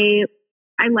 I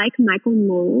like Michael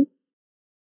Knowles.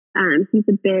 He's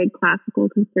a big classical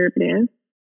conservative.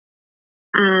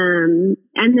 And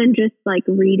then just like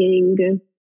reading,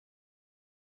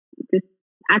 just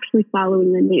actually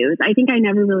following the news. I think I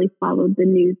never really followed the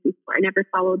news before. I never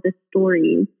followed the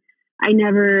stories. I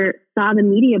never saw the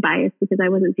media bias because I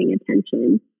wasn't paying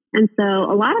attention. And so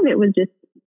a lot of it was just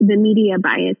the media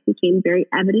bias became very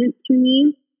evident to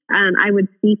me. I would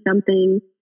see something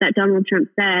that Donald Trump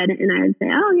said, and I would say,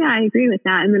 oh, yeah, I agree with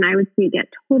that. And then I would see it get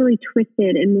totally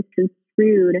twisted and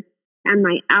misconstrued. And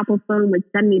my Apple phone would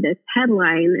send me this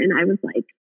headline, and I was like,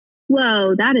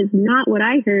 whoa, that is not what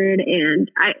I heard. And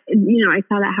I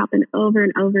saw that happen over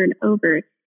and over and over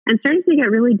and started to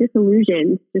get really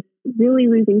disillusioned, just really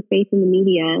losing faith in the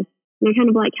media. And I kind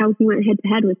of like how he went head to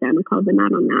head with them and called them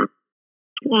out on that.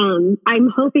 I'm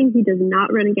hoping he does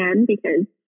not run again because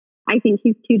I think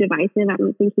he's too divisive. I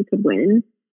don't think he could win.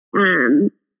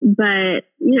 But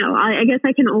I guess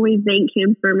I can always thank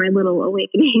him for my little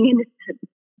awakening.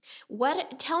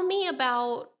 Tell me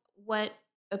about what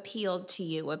appealed to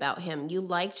you about him. You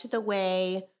liked the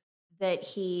way that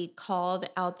he called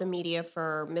out the media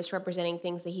for misrepresenting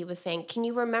things that he was saying. Can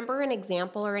you remember an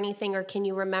example or anything, or can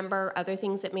you remember other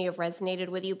things that may have resonated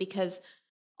with you? Because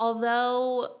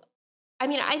although, I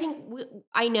think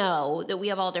I know that we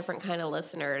have all different kind of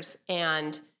listeners,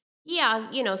 and yeah,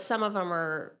 some of them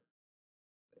are,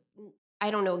 I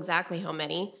don't know exactly how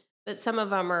many, but some of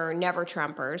them are never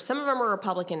Trumpers. Some of them are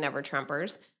Republican never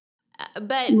Trumpers.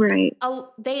 But Right.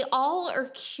 they all are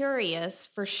curious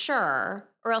for sure,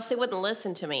 or else they wouldn't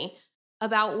listen to me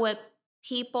about what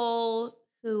people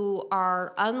who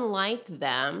are unlike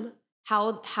them,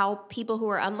 how people who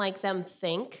are unlike them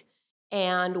think,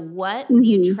 and what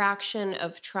the Hmm. attraction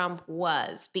of Trump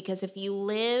was. Because if you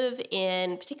live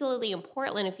in, particularly in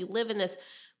Portland, if you live in this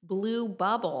blue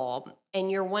bubble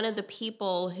and you're one of the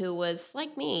people who was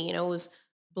like me, was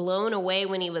blown away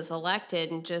when he was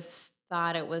elected and just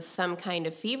thought it was some kind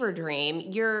of fever dream.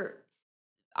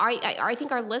 I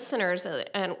think our listeners,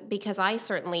 and because I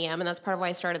certainly am, and that's part of why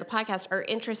I started the podcast, are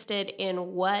interested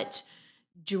in what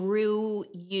drew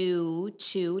you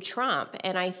to Trump.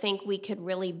 And I think we could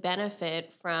really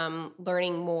benefit from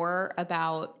learning more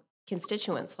about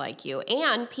constituents like you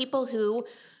and people who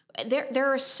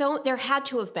there had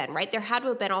to have been, right? There had to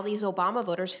have been all these Obama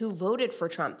voters who voted for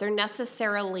Trump. There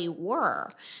necessarily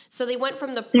were. So they went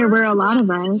from the There were first a lot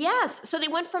black, of us. yes. So they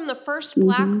went from the first Hmm.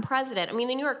 black president. I mean,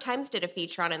 the New York Times did a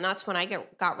feature on it, and that's when I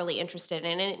got really interested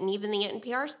in it. And even the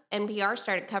NPR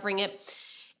started covering it.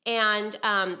 And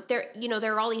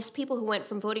there are all these people who went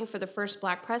from voting for the first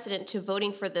black president to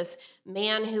voting for this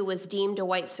man who was deemed a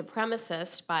white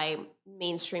supremacist by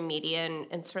mainstream media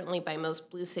and certainly by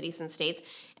most blue cities and states.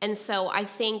 And so I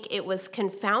think it was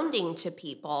confounding to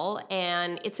people.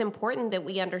 And it's important that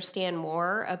we understand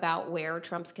more about where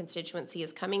Trump's constituency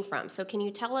is coming from. So can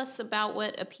you tell us about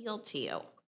what appealed to you?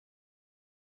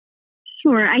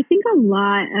 Sure. I think a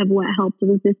lot of what helped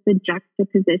was just the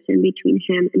juxtaposition between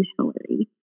him and Hillary.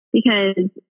 Because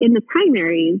in the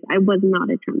primaries, I was not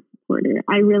a Trump supporter.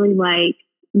 I really like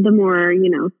the more,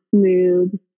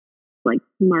 smooth, like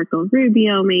Marco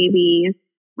Rubio, maybe.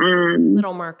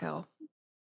 Little Marco.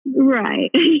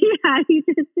 Right. Yeah, he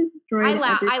just destroyed I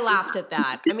everything. laughed at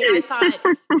that. I mean, I thought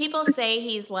people say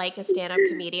he's like a stand-up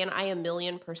comedian. I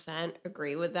 1,000,000%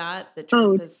 agree with that. That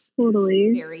Oh, Trump is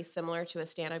totally. very similar to a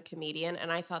stand-up comedian,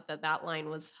 and I thought that line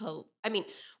was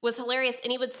was hilarious.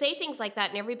 And he would say things like that,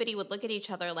 and everybody would look at each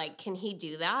other like, "Can he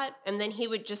do that?" And then he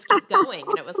would just keep going,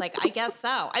 and it was like, "I guess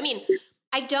so." I mean,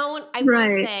 I will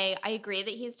Right. say, I agree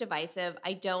that he's divisive.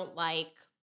 I don't like.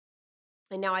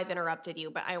 And now I've interrupted you,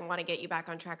 but I want to get you back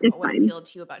on track It's about what fine. appealed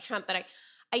to you about Trump. But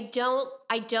I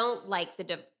don't like the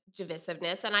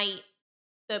divisiveness, and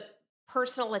the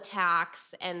personal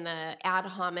attacks and the ad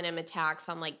hominem attacks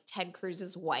on like Ted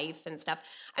Cruz's wife and stuff.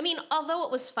 I mean, although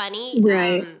it was funny,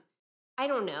 Right. I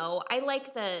don't know. I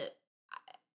like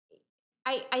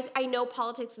I know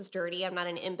politics is dirty. I'm not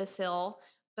an imbecile,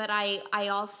 but I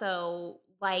also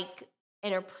like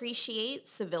and appreciate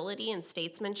civility and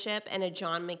statesmanship and a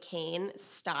John McCain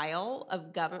style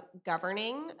of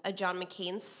governing, a John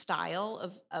McCain style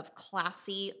of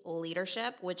classy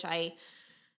leadership, which I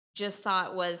just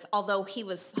thought was, although he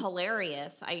was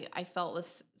hilarious, I felt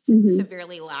was Hmm.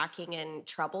 severely lacking and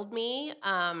troubled me.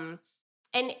 And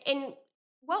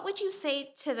what would you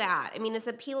say to that? I mean, as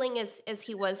appealing as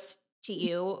he was to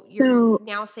you, you're So,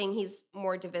 now saying he's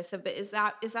more divisive, but is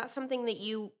that something that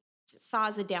you saw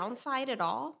as a downside at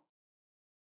all?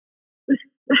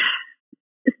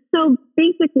 so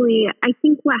basically, I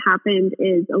think what happened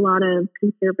is a lot of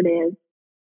conservatives,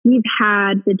 we've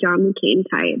had the John McCain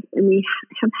types and we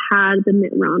have had the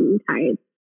Mitt Romney types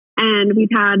and we've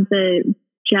had the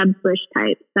Jeb Bush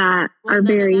types that Well, are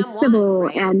none of very them won, civil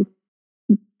right? and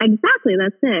exactly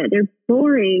that's it. They're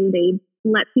boring. They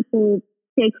let people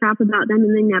say crap about them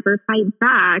and they never fight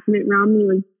back. Mitt Romney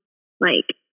was like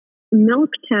milk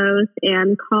toast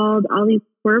and called all these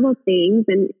horrible things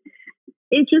and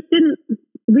it just didn't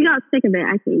we got sick of it,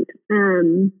 I think.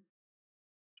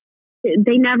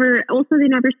 They never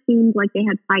seemed like they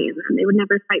had fight in them. They would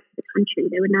never fight for the country.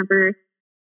 They would never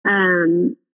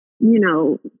um you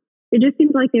know it just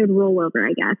seems like they would roll over,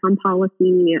 I guess, on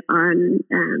policy, on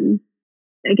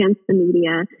against the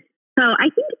media. So I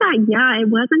think that yeah, it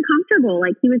was uncomfortable.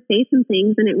 Like he would say some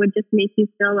things and it would just make you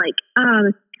feel like, oh,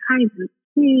 this guy's an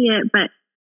idiot. But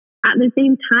at the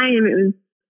same time it was,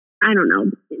 I don't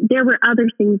know, there were other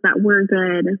things that were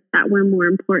good that were more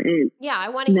important Yeah, I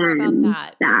want to hear about than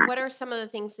that. that. What are some of the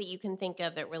things that you can think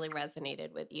of that really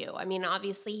resonated with you? I mean,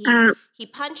 obviously Uh, he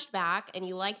punched back and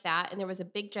you like that, and there was a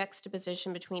big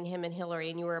juxtaposition between him and Hillary,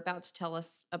 and you were about to tell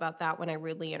us about that when I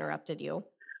rudely interrupted you.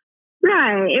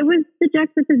 right. It was the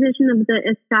juxtaposition of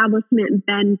the establishment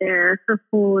been there her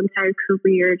whole entire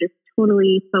career, just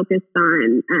totally focused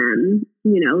on,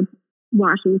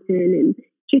 Washington, and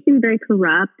she seemed very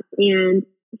corrupt. And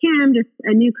him, just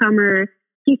a newcomer,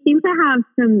 he seemed to have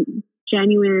some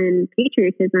genuine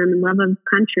patriotism and love of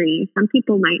country. Some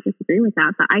people might disagree with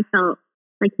that, but I felt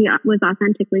like he was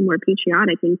authentically more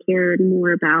patriotic and cared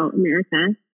more about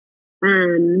America.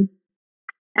 Um,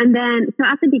 And then, so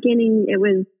at the beginning, it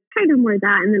was kind of more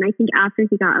that. And then I think after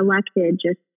he got elected,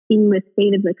 just seeing the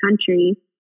state of the country,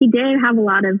 he did have a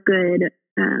lot of good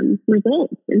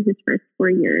results in his first 4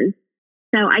 years.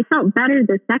 So I felt better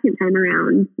the second time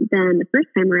around than the first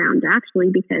time around, actually,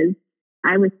 because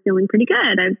I was feeling pretty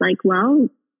good. I was like, well,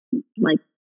 like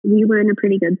we were in a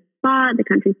pretty good spot. The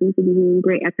country seems to be doing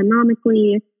great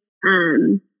economically.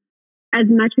 As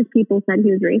much as people said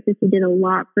he was racist, he did a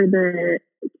lot for the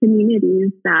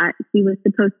communities that he was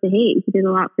supposed to hate. He did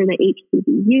a lot for the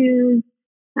HBCUs,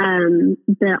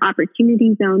 the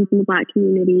opportunity zones in the Black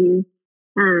communities,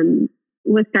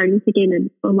 was starting to gain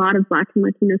a lot of Black and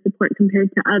Latino support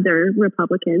compared to other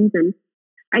Republicans. And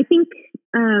I think,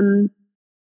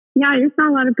 I just saw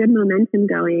a lot of good momentum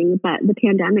going, but the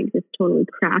pandemic just totally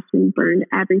crashed and burned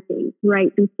everything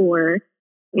right before,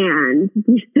 and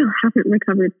we still haven't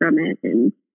recovered from it.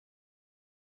 And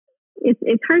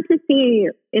it's hard to say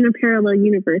in a parallel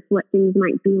universe what things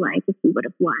might be like if he would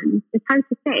have won. It's hard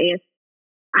to say.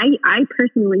 I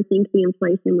personally think the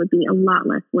inflation would be a lot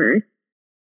less worse,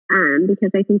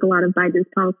 because I think a lot of Biden's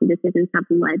policy decisions have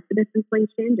led to this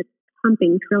inflation, just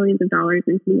pumping trillions of dollars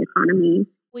into the economy.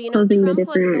 Well, Trump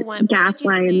was the one. Gas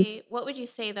lines. What would you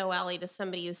say, though, Allie, to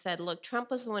somebody who said, look,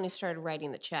 Trump was the one who started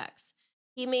writing the checks.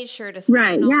 He made sure to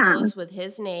sign all those with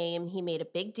his name. He made a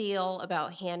big deal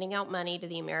about handing out money to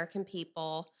the American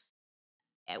people.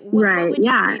 What would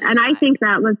you say to and that? I think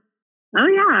that was,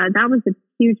 that was a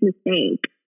huge mistake.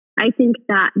 I think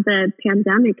that the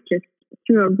pandemic just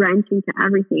threw a wrench into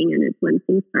everything, and it's when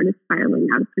things started spiraling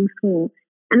out of control.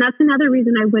 And that's another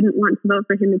reason I wouldn't want to vote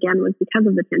for him again, was because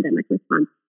of the pandemic response.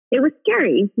 It was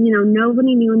scary.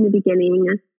 Nobody knew in the beginning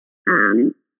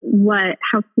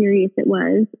how serious it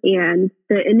was. And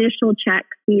the initial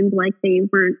checks seemed like they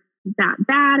weren't that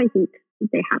bad. I think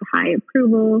they had high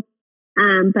approval.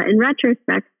 But in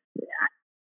retrospect,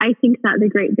 I think that the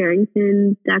Great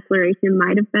Barrington Declaration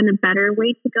might have been a better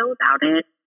way to go about it.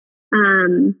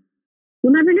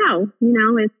 We'll never know.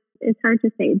 It's hard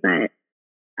to say, but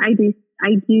I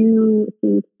do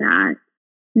think that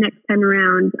next time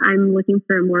around, I'm looking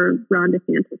for a more Ron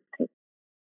DeSantis type.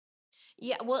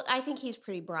 Yeah, well, I think he's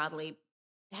pretty broadly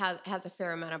has a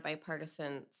fair amount of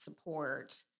bipartisan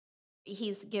support.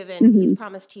 He's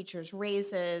promised teachers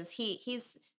raises.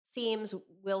 He's seems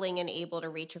willing and able to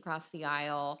reach across the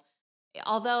aisle.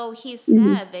 Although he's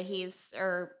said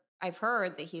that I've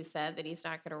heard that he said that he's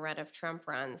not going to run if Trump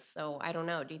runs. So I don't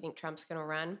know. Do you think Trump's going to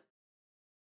run?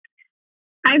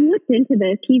 I've looked into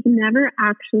this. He's never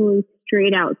actually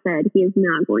straight out said he is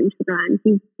not going to run.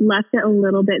 He's left it a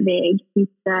little bit vague. He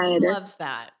said he loves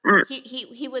that.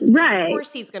 He would. Right. Of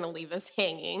course, he's going to leave us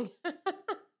hanging.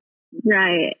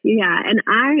 Right. Yeah. And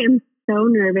I am so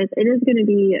nervous. It is going to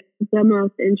be the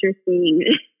most interesting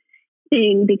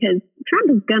thing because Trump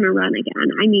is going to run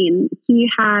again. I mean, he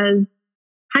has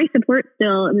high support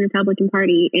still in the Republican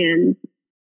Party, and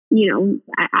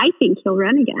I think he'll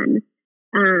run again.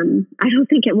 I don't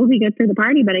think it will be good for the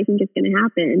party, but I think it's going to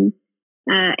happen.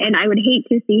 And I would hate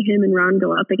to see him and Ron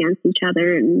go up against each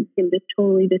other and him just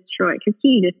totally destroy, because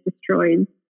he just destroys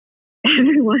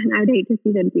everyone. I'd hate to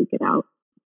see them duke it out.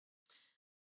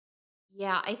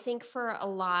 Yeah, I think for a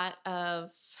lot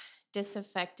of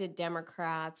disaffected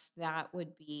Democrats, that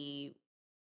would be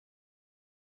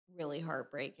really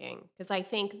heartbreaking, because I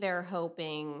think they're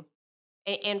hoping,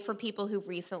 and for people who've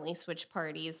recently switched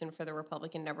parties, and for the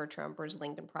Republican Never Trumpers,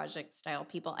 Lincoln Project style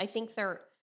people, I think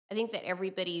that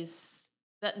everybody's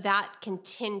that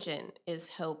contingent is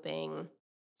hoping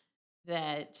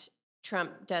that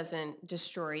Trump doesn't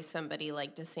destroy somebody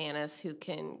like DeSantis who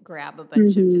can grab a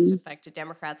bunch of disaffected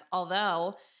Democrats.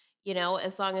 Although,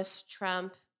 as long as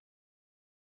Trump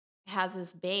has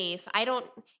his base,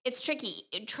 it's tricky.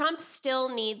 Trump still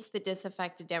needs the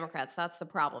disaffected Democrats. That's the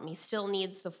problem. He still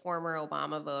needs the former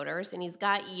Obama voters, and he's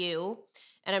got you,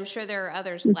 and I'm sure there are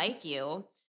others like you,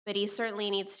 but he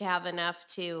certainly needs to have enough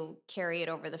to carry it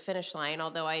over the finish line.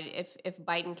 Although if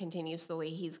Biden continues the way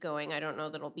he's going, I don't know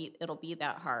that it'll be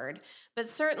that hard. But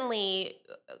certainly,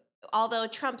 although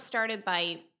Trump started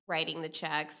by writing the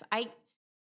checks,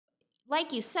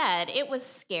 like you said, it was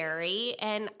scary,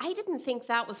 and I didn't think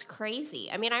that was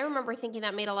crazy. I mean, I remember thinking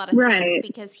that made a lot of sense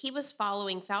because he was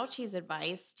following Fauci's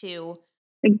advice to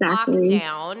lock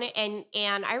down. And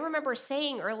I remember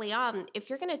saying early on, if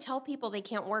you're going to tell people they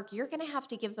can't work, you're going to have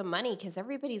to give them money because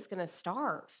everybody's going to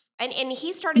starve. And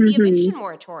he started the eviction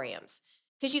moratoriums,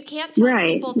 because you can't tell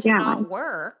people to not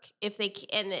work if they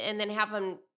and then have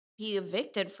them be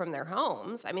evicted from their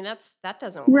homes. I mean, that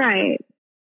doesn't work. Right.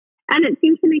 And it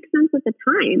seems to make sense at the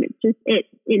time. It's just it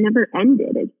never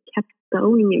ended. It kept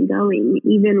going and going,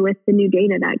 even with the new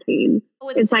data that came. Oh,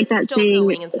 It's like it's that still saying,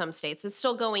 going in some states. It's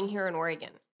still going here in Oregon.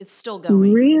 It's still going.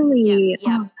 Yep, really? yep.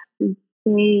 Oh, that's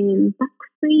insane. That's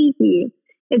crazy.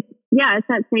 It's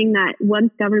that saying that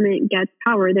once government gets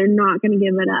power, they're not going to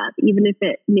give it up, even if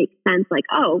it makes sense. Like,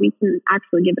 oh, we can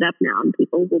actually give it up now, and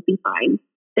people will be fine.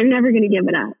 They're never going to give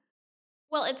it up.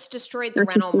 Well, it's destroyed the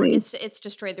rental. Purposely. It's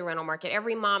destroyed the rental market.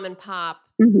 Every mom and pop.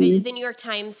 Mhm. The New York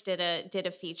Times did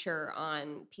a feature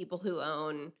on people who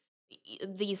own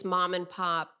these mom and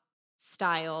pop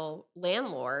style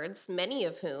landlords, many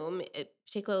of whom,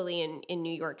 particularly in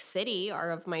New York City,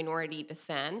 are of minority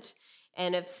descent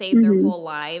and have saved their Mhm. whole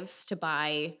lives to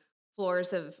buy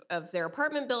floors of their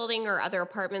apartment building or other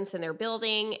apartments in their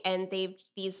building. And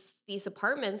these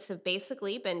apartments have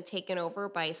basically been taken over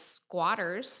by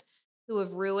squatters who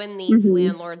have ruined these Mhm.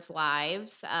 landlords'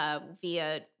 lives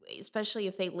via, especially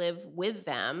if they live with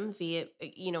them, via,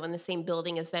 in the same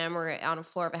building as them or on a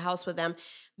floor of a house with them,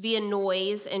 via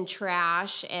noise and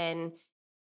trash and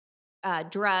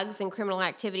drugs and criminal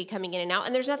activity coming in and out.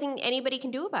 And there's nothing anybody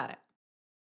can do about it.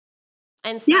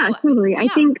 And Yeah, so, totally. I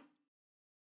yeah. think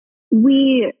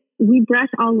we brush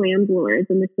all landlords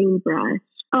in the same brush.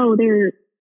 Oh, they're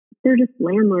just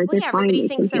landlords. Well, They're yeah, fine. everybody They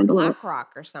can thinks they're handle it.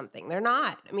 BlackRock or something. They're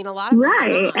not. I mean, a lot of them are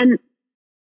Right. not. And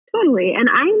totally. And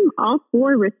I'm all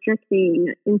for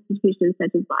restricting institutions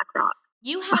such as BlackRock.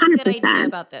 You had a good idea 100%.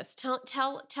 about this.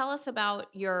 Tell us about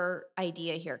your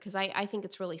idea here, because I think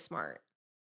it's really smart.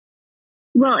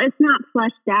 Well, it's not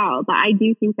fleshed out, but I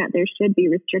do think that there should be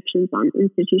restrictions on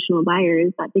institutional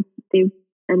buyers, that they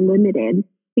are limited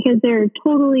because they're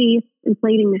totally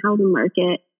inflating the housing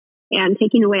market and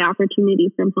taking away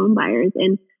opportunity from home buyers.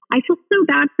 And I feel so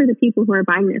bad for the people who are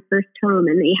buying their first home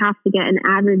and they have to get an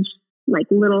average like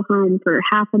little home for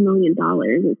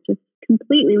 $500,000. It's just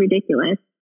completely ridiculous.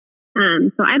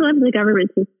 So I'd love the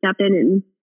government to step in and,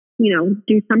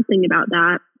 do something about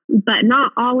that. But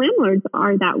not all landlords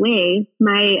are that way.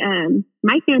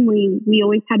 My family, we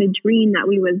always had a dream that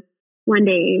we would one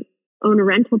day own a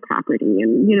rental property,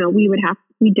 and we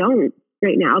don't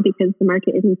right now because the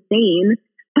market is insane.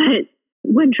 But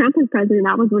when Trump was president,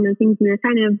 that was one of the things we were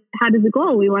kind of had as a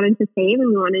goal. We wanted to save and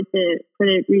we wanted to put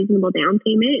a reasonable down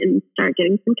payment and start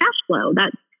getting some cash flow.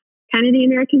 That's kind of the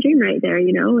American dream right there,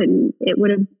 and it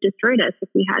would have destroyed us if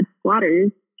we had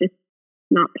squatters just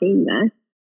not paying us.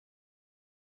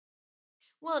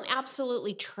 Well, and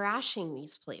absolutely trashing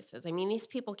these places. I mean, these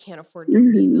people can't afford to Hmm.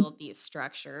 rebuild these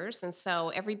structures. And so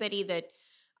everybody that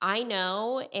I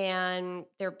know, and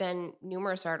there have been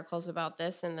numerous articles about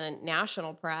this in the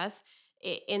national press,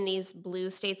 in these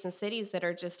blue states and cities that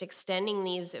are just extending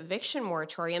these eviction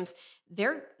moratoriums,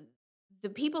 they're the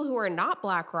people who are not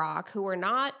BlackRock, who are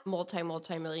not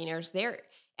multimillionaires,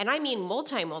 and I mean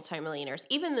multimillionaires,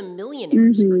 even the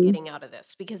millionaires are Hmm. getting out of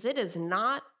this because it is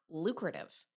not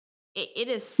lucrative. It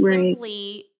is Right.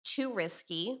 simply too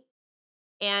risky.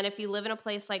 And if you live in a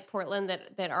place like Portland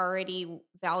that already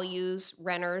values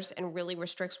renters and really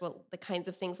restricts what the kinds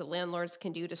of things that landlords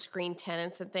can do to screen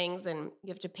tenants and things, and you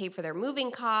have to pay for their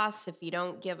moving costs if you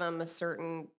don't give them a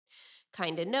certain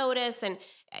kind of notice, and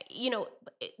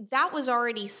that was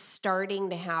already starting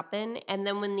to happen. And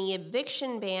then when the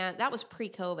eviction ban, that was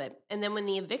pre-COVID, and then when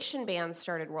the eviction ban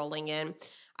started rolling in,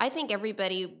 I think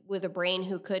everybody with a brain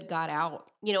who could got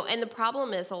out. And the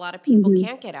problem is a lot of people Hmm.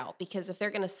 can't get out because if they're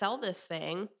going to sell this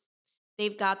thing,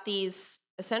 they've got these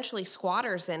essentially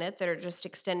squatters in it that are just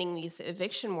extending these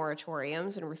eviction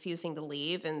moratoriums and refusing to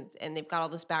leave, and they've got all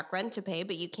this back rent to pay,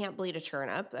 but you can't bleed a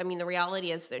turnip. I mean, the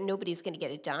reality is that nobody's going to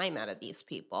get a dime out of these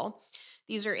people.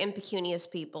 These are impecunious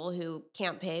people who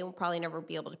can't pay, will probably never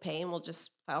be able to pay, and will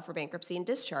just file for bankruptcy and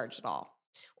discharge it all.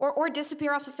 Or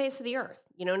disappear off the face of the earth.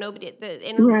 And it'll be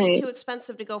Right. too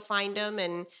expensive to go find them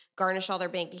and garnish all their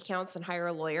bank accounts and hire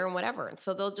a lawyer and whatever. And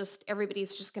so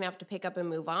everybody's just going to have to pick up and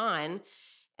move on.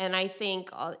 And I think,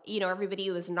 everybody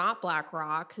who is not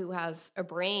BlackRock, who has a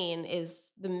brain,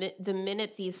 is the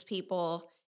minute these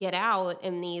people get out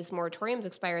and these moratoriums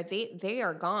expire, they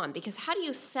are gone. Because how do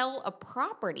you sell a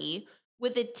property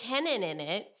with a tenant in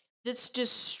it that's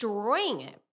destroying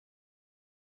it?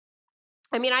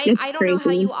 I mean, It's I don't know how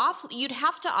crazy. you'd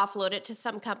have to offload it to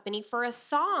some company for a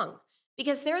song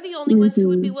because they're the only ones who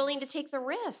would be Hmm. willing to take the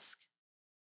risk.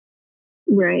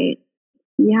 Right.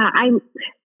 Yeah. I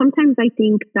sometimes I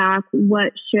think back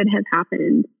what should have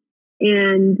happened,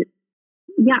 and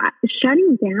yeah,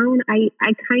 shutting down. I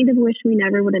kind of wish we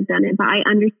never would have done it, but I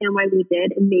understand why we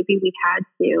did, and maybe we had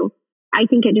to. I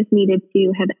think it just needed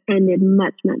to have ended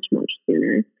much, much, much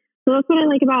sooner. So that's what I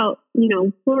like about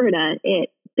Florida.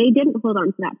 They didn't hold on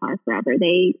to that power forever.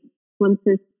 Once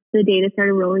this the data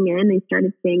started rolling in, they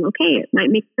started saying, okay, it might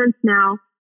make sense now.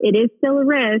 It is still a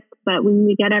risk, but we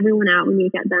need to get everyone out. We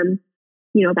need to get them,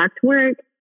 back to work.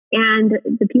 And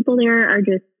the people there are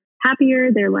just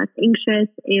happier. They're less anxious,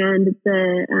 and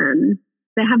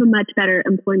they have a much better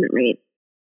employment rate.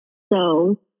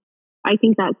 So I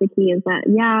think that's the key, is that,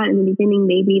 yeah, in the beginning,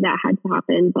 maybe that had to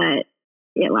happen, but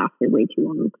it lasted way too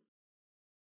long.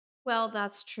 Well,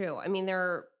 that's true. I mean,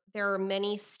 there are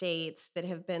many states that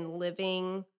have been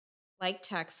living like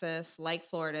Texas, like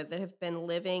Florida, that have been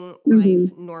living Hmm.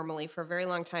 life normally for a very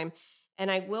long time. And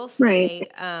I will Right.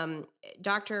 say,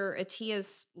 Dr.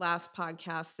 Atia's last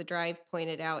podcast, The Drive,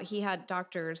 pointed out he had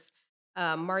doctors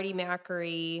Marty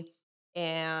Macri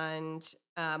and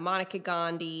Monica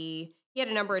Gandhi. He had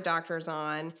a number of doctors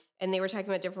on, and they were talking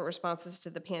about different responses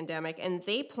to the pandemic. And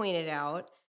they pointed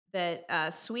out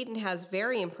that Sweden has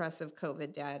very impressive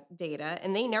COVID data,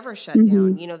 and they never shut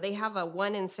Hmm. down. They have a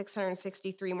 1 in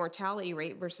 663 mortality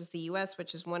rate versus the US,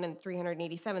 which is 1 in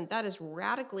 387. That is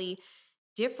radically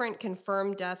different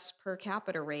confirmed deaths per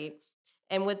capita rate.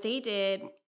 And what they did,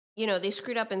 they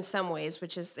screwed up in some ways,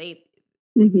 which is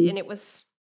Hmm. and it was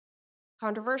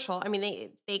controversial. I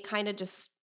mean, they kind of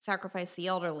just sacrificed the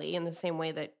elderly in the same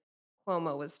way that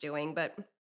Cuomo was doing, but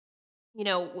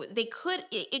they could,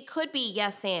 it could be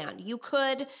yes, and you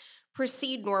could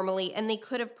proceed normally, and they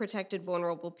could have protected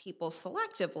vulnerable people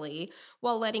selectively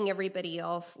while letting everybody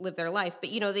else live their life.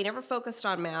 But they never focused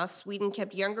on mass. Sweden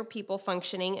kept younger people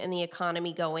functioning and the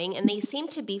economy going, and they seem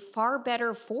to be far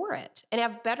better for it and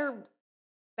have better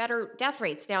death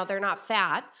rates. Now, they're not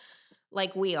fat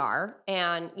like we are,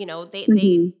 and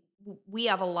Hmm. we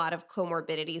have a lot of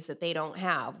comorbidities that they don't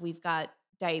have. We've got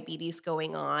diabetes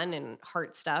going on and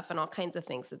heart stuff and all kinds of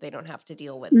things that they don't have to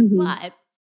deal with. Hmm. But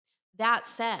that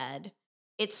said,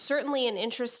 it's certainly an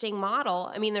interesting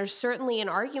model. I mean, there's certainly an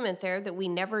argument there that we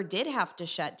never did have to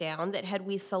shut down, that had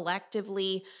we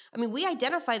selectively, I mean, we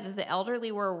identified that the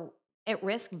elderly were at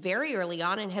risk very early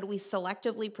on, and had we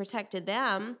selectively protected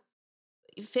them,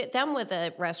 fit them with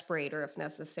a respirator if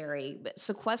necessary, but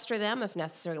sequester them if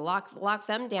necessary, lock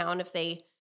them down if they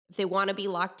want to be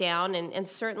locked down, and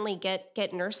certainly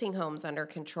get nursing homes under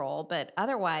control. But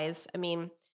otherwise, I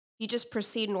mean, you just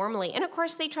proceed normally. And of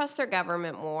course, they trust their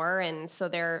government more, and so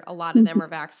a lot of them are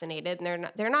vaccinated,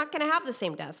 and they're not going to have the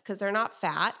same deaths because they're not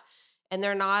fat, and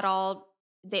they're not all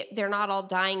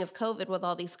dying of COVID with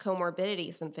all these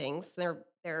comorbidities and things. They're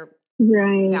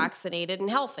Right. vaccinated and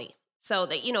healthy. So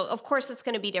that, of course it's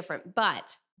going to be different.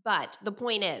 But the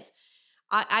point is,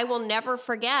 I will never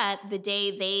forget the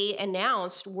day they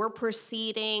announced we're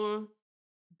proceeding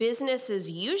business as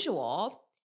usual.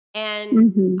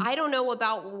 And Hmm. I don't know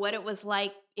about what it was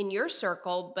like in your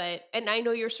circle, and I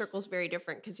know your circle is very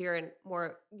different because you're in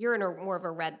a more of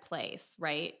a red place,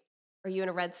 right? Are you in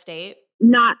a red state?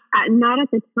 Not at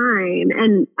the time.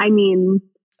 And I mean,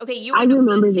 Okay, you were I in a blue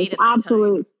remember this state at the time.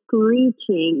 absolute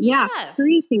screeching. Yeah, Yes.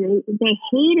 screeching. They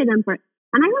hated them for it.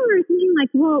 And I remember thinking, like,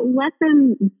 well, let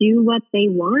them do what they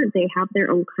want. They have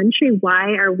their own country.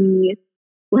 Why are we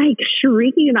like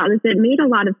shrieking about this? It made a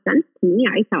lot of sense to me.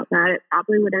 I thought that it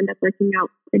probably would end up working out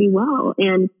pretty well.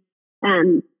 And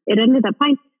it ended up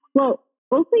fine. Well,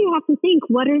 also you have to think,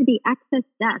 what are the excess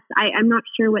deaths? I'm not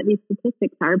sure what these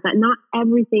statistics are, but not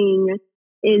everything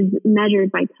is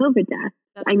measured by COVID deaths.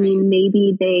 That's I right. mean,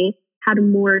 maybe they had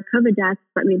more COVID deaths,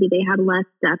 but maybe they had less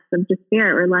deaths of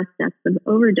despair or less deaths of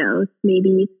overdose.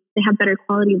 Maybe they have better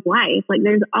quality of life. Like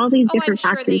there's all these Oh, I'm different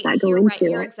sure factors that go you're right.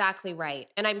 into You're it. exactly right.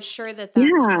 And I'm sure that that's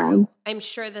Yeah. true. I'm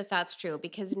sure that that's true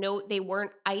because no, they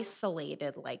weren't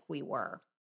isolated like we were.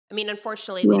 I mean,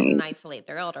 unfortunately, they didn't Right. isolate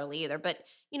their elderly either, but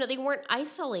they weren't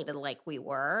isolated like we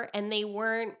were, and they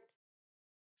weren't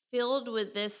filled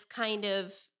with this kind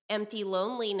of empty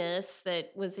loneliness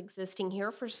that was existing here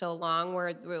for so long,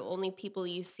 where the only people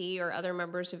you see are other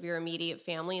members of your immediate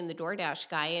family and the DoorDash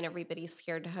guy, and everybody's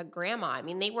scared to hug grandma. I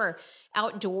mean, they were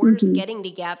outdoors Hmm. getting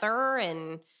together,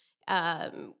 and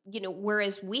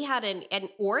whereas we had in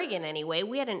Oregon anyway,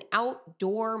 we had an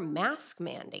outdoor mask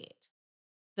mandate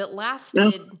that Oh,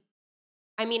 lasted.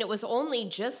 I mean, it was only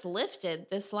just lifted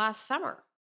this last summer.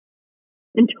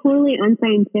 and totally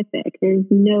unscientific. There's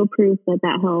no proof that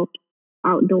that helped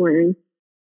outdoors.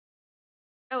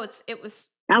 Oh, it was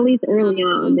At least early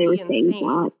on, they were absolutely saying that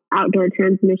insane. outdoor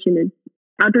transmission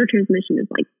is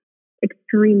like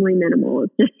extremely minimal.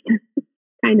 It's just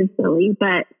kind of silly.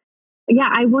 But yeah,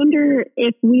 I wonder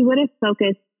if we would have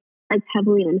focused as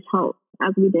heavily on health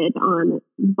as we did on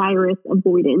virus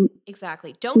avoidance,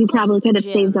 Exactly. we Don't close probably the could have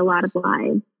saved a lot of gyms.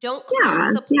 lives. Don't close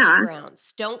Yeah, the yeah.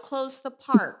 playgrounds. Don't close the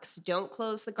parks. Don't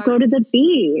close the Go gardens. to the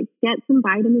beach, get some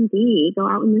vitamin D, go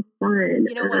out in the sun.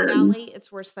 You know what, Allie?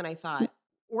 It's worse than I thought.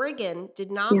 Oregon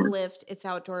did not Yeah. lift its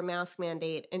outdoor mask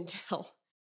mandate until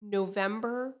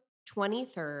November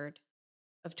 23rd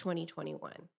of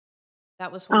 2021.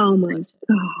 That was when it Oh was my lifted.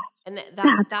 God. And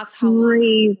That's how long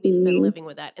we've been crazy. living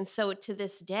with that. And so to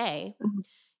this day,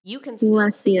 you can still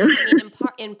Bless see, you. I mean,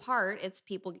 in part, it's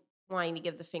people wanting to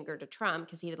give the finger to Trump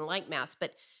because he didn't like masks.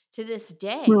 But to this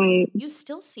day, Right. you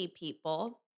still see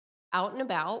people out and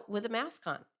about with a mask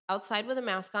on, outside with a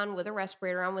mask on, with a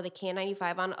respirator on, with a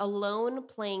KN95 on, alone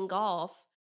playing golf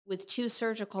with 2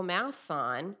 surgical masks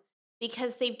on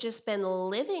because they've just been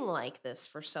living like this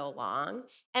for so long.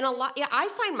 And I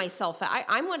find myself,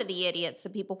 I'm one of the idiots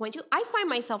that people point to. I find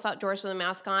myself outdoors with a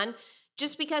mask on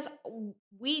just because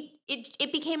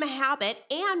it became a habit,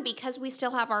 and because we still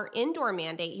have our indoor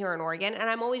mandate here in Oregon, and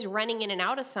I'm always running in and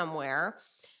out of somewhere.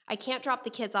 I can't drop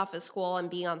the kids off at school and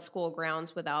be on school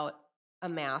grounds without a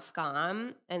mask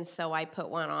on, and so I put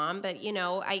one on. But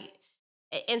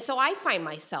so I find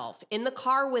myself in the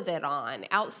car with it on,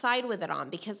 outside with it on,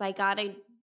 because I gotta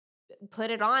put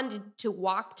it on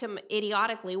to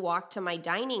idiotically walk to my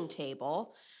dining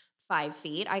table 5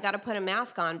 feet. I got to put a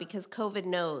mask on because COVID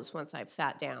knows once I've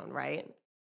sat down, right?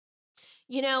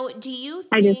 Do you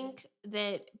think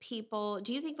that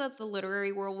the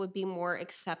literary world would be more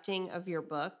accepting of your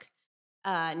book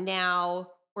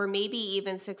now, or maybe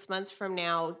even 6 months from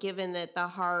now, given that the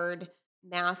hard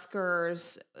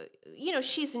maskers,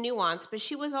 she's nuanced, but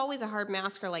she was always a hard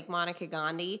masker like Monica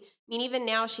Gandhi. I mean, even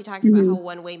now she talks about how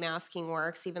one-way masking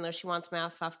works, even though she wants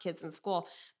masks off kids in school.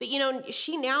 But,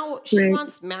 she Right.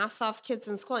 wants masks off kids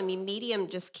in school. I mean, Medium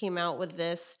just came out with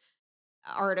this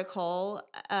article.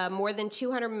 More than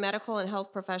 200 medical and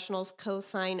health professionals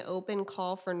co-sign open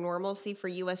call for normalcy for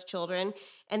U.S. children.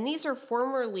 And these are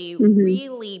formerly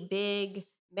really big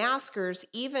maskers,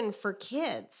 even for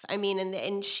kids. I mean,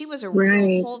 and she was a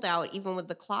real holdout, even with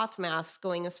the cloth masks,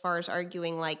 going as far as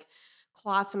arguing like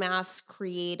cloth masks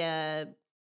create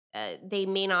they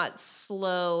may not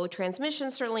slow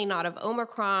transmission, certainly not of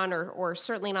Omicron, or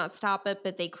certainly not stop it,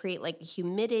 but they create like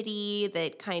humidity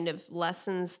that kind of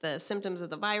lessens the symptoms of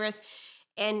the virus.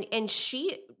 And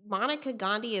Monica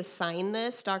Gandhi has signed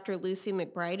this. Dr. Lucy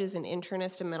McBride, who's an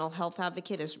internist and mental health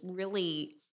advocate, is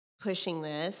really pushing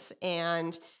this.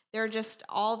 And there are just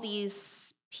all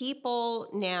these people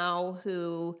now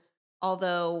who,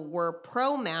 although were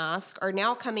pro-mask, are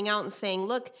now coming out and saying,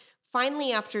 look,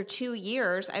 finally, after 2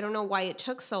 years, I don't know why it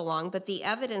took so long, but the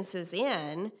evidence is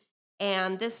in,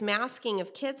 and this masking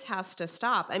of kids has to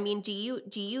stop. I mean, do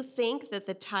you think that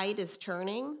the tide is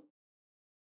turning?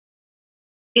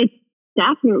 It's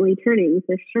definitely turning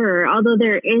for sure. Although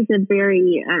there is a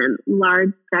very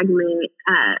large segment.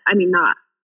 I mean,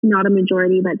 not a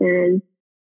majority, but there is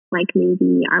like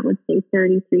maybe I would say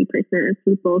 33% of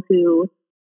people who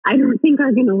I don't think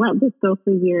are going to let this go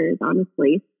for years,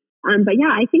 honestly. But yeah,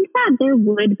 I think that there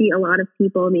would be a lot of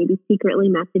people maybe secretly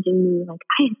messaging me like,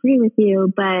 I agree with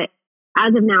you. But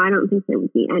as of now, I don't think there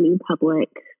would be any public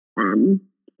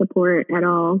support at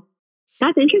all.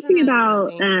 That's interesting about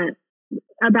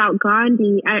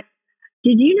Gandhi.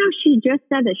 Did you know she just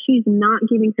said that she's not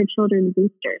giving her children the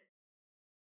booster?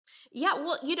 Yeah,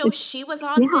 well, she was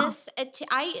on this.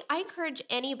 I encourage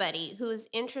anybody who is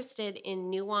interested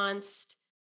in nuanced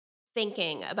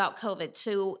thinking about COVID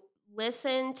to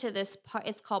listen to this part.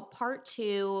 It's called part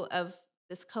 2 of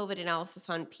this COVID analysis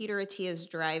on Peter Attia's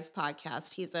Drive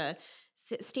podcast. He's a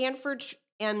Stanford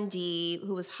MD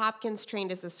who was Hopkins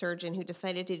trained as a surgeon who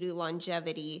decided to do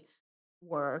longevity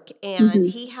work. And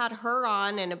he had her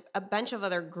on and a bunch of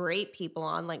other great people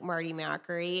on, like Marty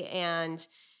Makary. And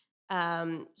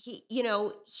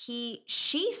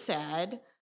she said,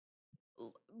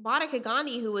 Monica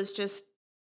Gandhi, who was just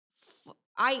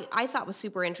I thought was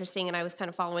super interesting, and I was kind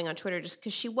of following on Twitter just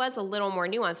because she was a little more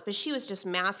nuanced, but she was just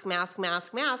mask,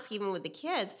 even with the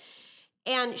kids.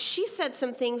 And she said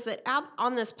some things that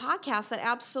on this podcast that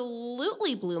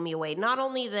absolutely blew me away. Not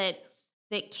only that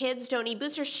kids don't need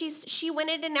boosters, she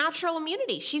went into natural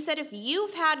immunity. She said, if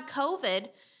you've had COVID,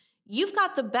 you've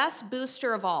got the best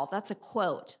booster of all. That's a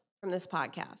quote from this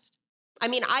podcast. I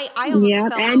mean, I almost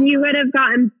fell over. And you would have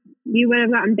gotten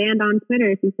banned on Twitter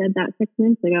if you said that 6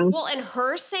 months ago. Well, and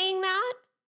her saying that?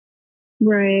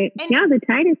 Right. And yeah, the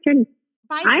tide is turning.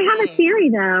 I have a theory,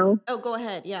 though. Oh, go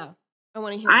ahead. Yeah. I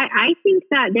want to hear I think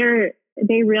that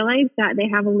they realize that they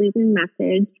have a losing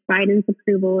message. Biden's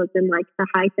approval is in like the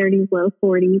high 30s, low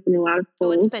 40s in a lot of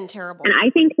polls. Oh, it's been terrible. And I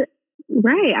think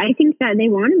Right. I think that they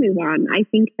want to move on. I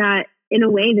think that in a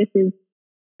way, this is,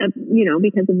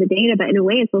 because of the data, but in a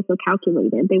way, it's also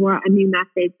calculated. They want a new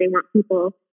message. They want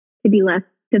people to be less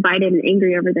divided and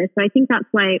angry over this. So I think that's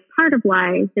part of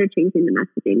why they're changing the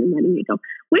messaging and letting it go,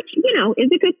 which, is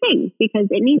a good thing because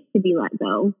it needs to be let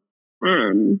go.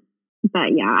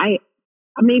 But yeah,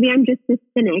 maybe I'm just a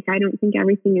cynic. I don't think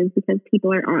everything is because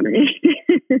people are honest.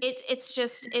 It's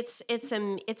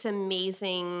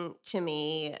amazing to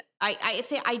me.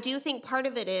 I do think part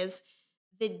of it is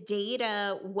the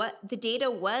data. What the data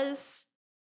was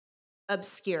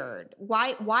obscured.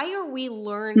 Why are we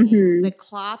learning that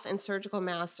cloth and surgical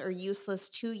masks are useless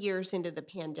 2 years into the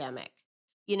pandemic?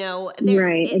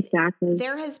 Right, exactly.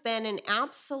 There has been an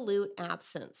absolute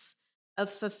absence of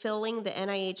fulfilling the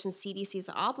NIH and CDC's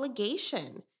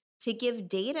obligation to give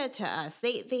data to us.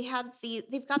 They've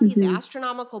got these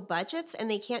astronomical budgets and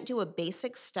they can't do a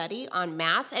basic study on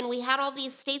masks. And we had all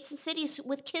these states and cities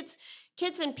with kids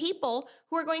and people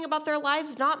who are going about their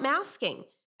lives not masking.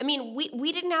 I mean,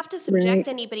 we didn't have to subject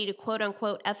anybody to quote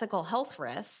unquote ethical health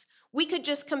risks. We could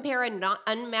just compare a not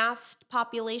unmasked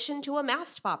population to a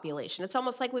masked population. It's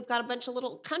almost like we've got a bunch of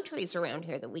little countries around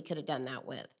here that we could have done that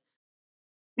with.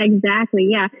 Exactly.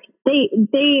 Yeah. They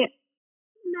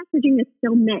messaging is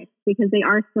still mixed because they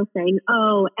are still saying,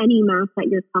 oh, any mask that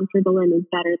you're comfortable in is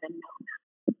better than no mask.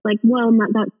 It's like, well,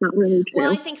 that's not really true.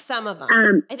 Well, I think some of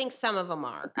them. I think some of them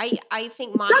are. I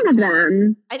think Monica. Some of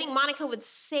them. I think Monica would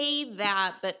say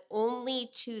that, but only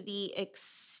to the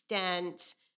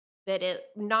extent that it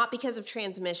not because of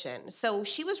transmission. So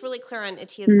she was really clear on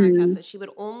Atiya's podcast that she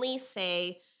would only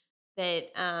say that,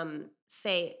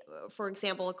 for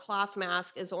example, a cloth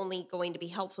mask is only going to be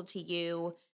helpful to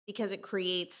you because it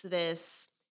creates this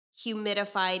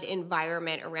humidified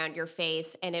environment around your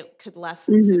face and it could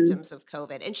lessen symptoms of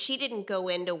COVID. And she didn't go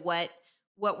into what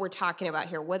we're talking about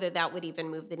here, whether that would even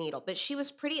move the needle. But she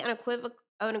was pretty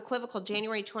unequivocal.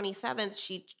 January 27th,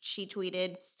 she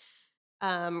tweeted,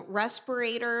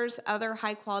 respirators, other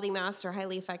high quality masks are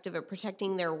highly effective at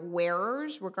protecting their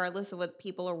wearers, regardless of what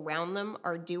people around them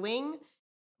are doing.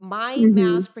 My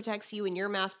mask protects you and your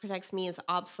mask protects me is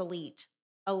obsolete.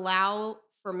 Allow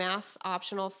for masks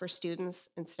optional for students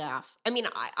and staff. I mean,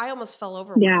 I almost fell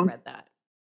over when I read that.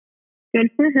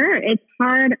 Good for her. It's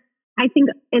hard. I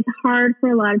think it's hard for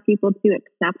a lot of people to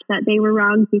accept that they were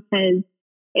wrong because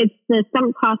it's the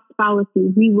sunk cost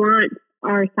fallacy. We want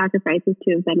our sacrifices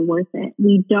to have been worth it.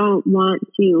 We don't want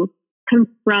to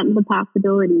confront the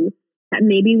possibility that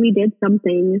maybe we did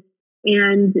something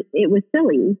and it was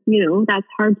silly. That's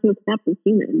hard to accept as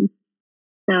humans.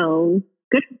 So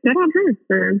good on her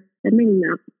for admitting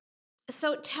that.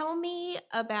 So tell me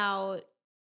about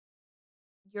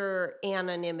your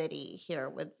anonymity here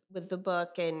with the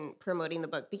book and promoting the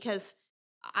book, because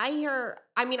I'm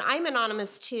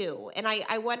anonymous too. And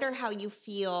I wonder how you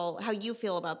feel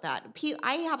about that.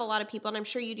 I have a lot of people, and I'm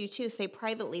sure you do too, say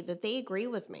privately that they agree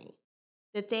with me,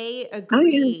 that they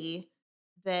agree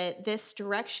that this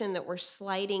direction that we're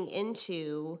sliding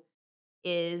into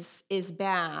is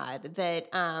bad, that,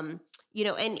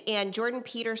 and Jordan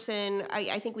Peterson,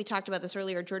 I think we talked about this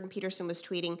earlier. Jordan Peterson was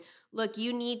tweeting, look,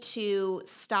 you need to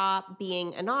stop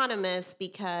being anonymous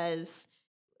because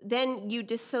then you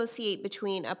dissociate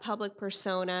between a public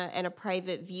persona and a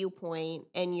private viewpoint,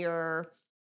 and you're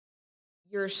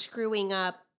screwing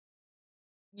up.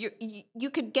 You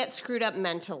could get screwed up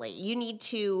mentally. You need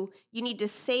to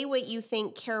say what you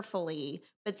think carefully,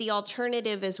 but the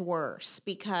alternative is worse,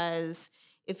 because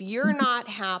if you're not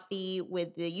happy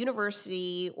with the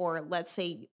university, or let's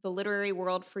say the literary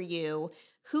world for you,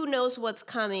 who knows what's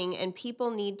coming, and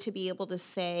people need to be able to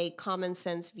say common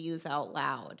sense views out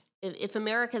loud. If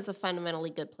America is a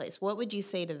fundamentally good place, what would you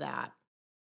say to that?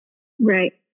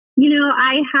 Right.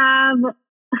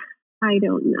 I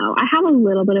don't know. I have a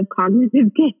little bit of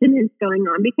cognitive dissonance going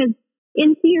on because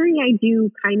in theory, I do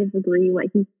kind of agree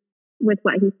with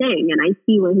what he's saying, and I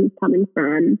see where he's coming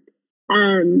from.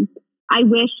 I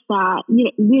wish that,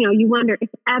 you wonder if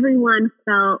everyone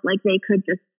felt like they could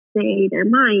just say their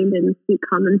mind and speak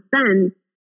common sense.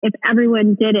 If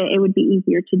everyone did it, it would be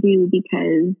easier to do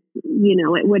because,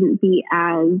 it wouldn't be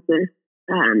as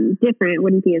different. It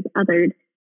wouldn't be as othered.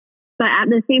 But at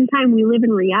the same time, we live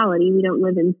in reality. We don't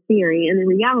live in theory. And the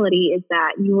reality is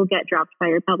that you will get dropped by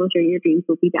your publisher. Your dreams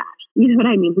will be dashed. You know what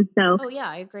I mean? So, oh yeah,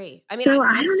 I agree. I mean,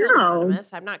 I'm still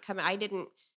anonymous. I'm not coming. I didn't.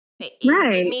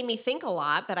 It made me think a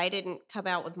lot, but I didn't come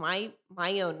out with my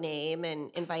own name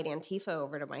and invite Antifa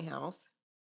over to my house.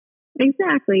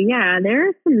 Exactly. Yeah, there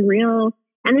are real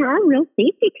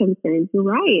safety concerns. You're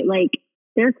right. Like,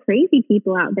 there are crazy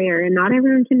people out there, and not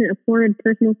everyone can afford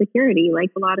personal security. Like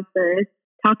a lot of the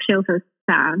talk show host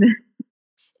staff.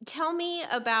 Tell me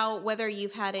about whether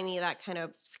you've had any of that kind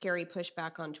of scary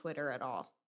pushback on Twitter at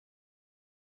all.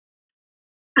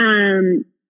 Um,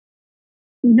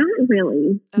 Not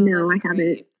really. Oh, No, that's I haven't.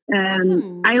 great. That's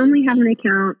I only have an amazing.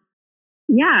 account.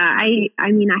 Yeah,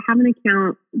 I mean, I have an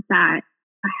account that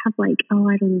I have like, oh,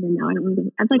 I don't even know. I don't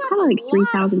remember. I have You like have a probably like lot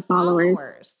of 3,000 followers.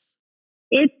 followers.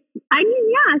 It's, I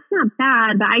mean, yeah, it's not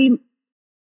bad, but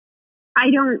I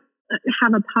don't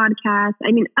have a podcast.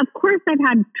 I mean, of course, I've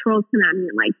had trolls come at me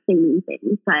and like say mean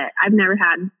things, but I've never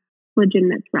had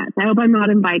legitimate threats. I hope I'm not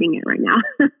inviting it right now.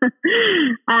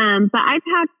 But I've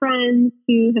had friends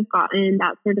who have gotten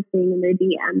that sort of thing in their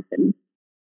DMs, and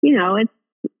you know,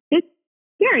 it's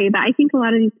scary. But I think a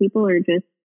lot of these people are just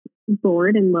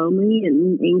bored and lonely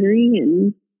and angry,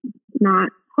 and not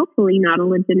hopefully not a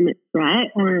legitimate threat.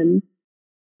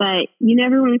 But you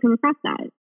never want to come across that.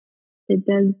 It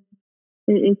does.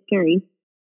 It is scary.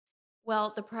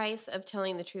 Well, the price of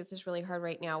telling the truth is really hard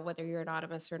right now, whether you're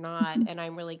anonymous or not. And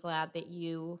I'm really glad that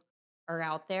you are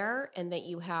out there and that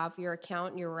you have your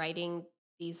account and you're writing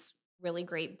these really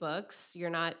great books. You're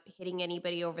not hitting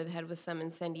anybody over the head with some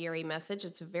incendiary message.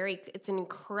 It's an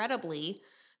incredibly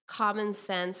common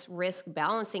sense risk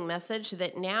balancing message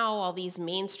that now all these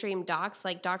mainstream docs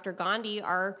like Dr. Gandhi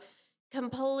are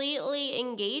completely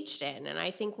engaged in, and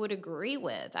I think would agree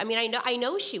with. I mean, I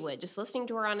know she would. Just listening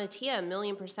to her on Atia,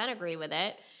 1,000,000% agree with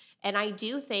it. And I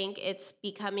do think it's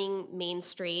becoming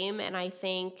mainstream, and I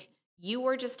think you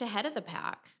were just ahead of the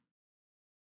pack.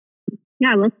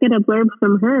 Yeah, let's get a blurb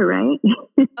from her, right?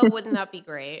 Oh, wouldn't that be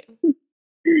great?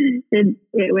 It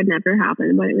would never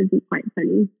happen, but it would be quite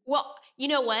funny. Well, you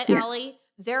know what, Yeah. Allie?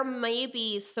 There may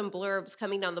be some blurbs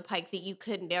coming down the pike that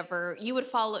you would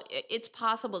fall. It's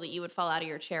possible that you would fall out of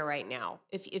your chair right now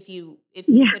if you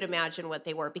Yeah. could imagine what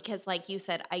they were. Because like you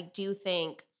said, I do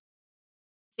think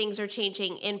things are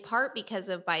changing in part because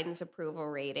of Biden's approval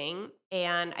rating.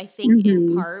 And I think in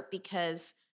Hmm. part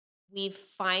because we've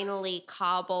finally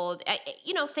cobbled,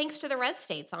 thanks to the red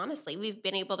states, honestly, we've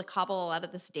been able to cobble a lot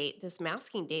of this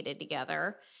masking data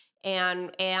together.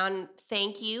 And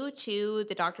thank you to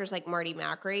the doctors like Marty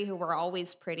Macri, who were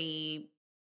always pretty,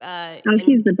 Oh, and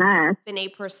he's the best. Vinay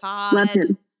Love Prasad.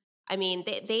 him. I mean,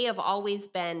 they have always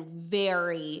been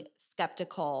very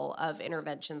skeptical of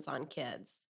interventions on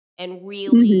kids and Hmm.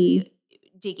 really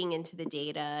digging into the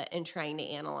data and trying to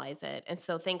analyze it. And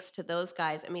so thanks to those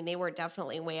guys, I mean, they were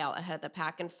definitely way out ahead of the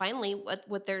pack. And finally,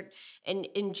 what they're and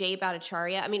Jay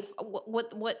Bhattacharya, I mean,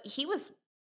 what he was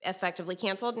effectively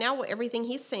canceled. Now everything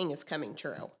he's saying is coming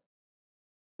true.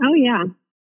 Oh yeah,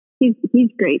 he's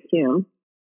great too.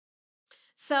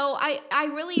 So I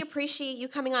really appreciate you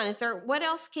coming on. What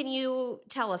else can you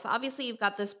tell us? Obviously, you've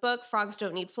got this book, Frogs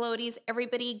Don't Need Floaties.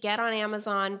 Everybody get on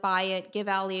Amazon, buy it, give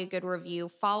Allie a good review,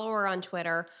 follow her on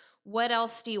Twitter. What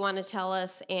else do you want to tell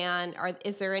us? And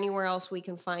is there anywhere else we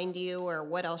can find you, or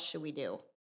what else should we do?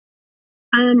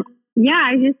 Yeah,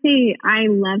 I just say I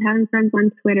love having friends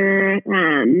on Twitter.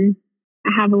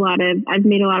 I've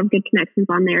made a lot of good connections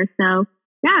on there. So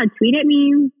yeah, tweet at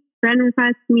me, friend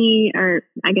request me, or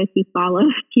I guess you follow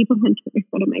people on Twitter.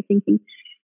 What am I thinking?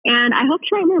 And I hope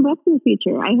to write more books in the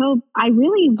future. I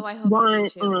really Oh, I hope you do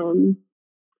want, too.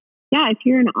 yeah, if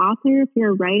you're an author, if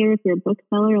you're a writer, if you're a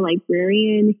bookseller,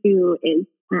 librarian who is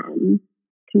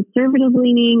conservative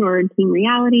leaning or team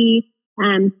reality,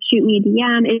 shoot me a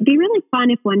DM. It'd be really fun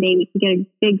if one day we could get a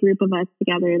big group of us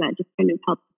together that just kind of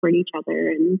help support each other.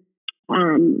 And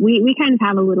we kind of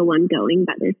have a little one going,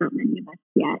 but there's not many of us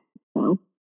yet. So,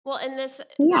 Well, and this,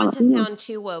 yeah, not let to me know. sound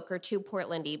too woke or too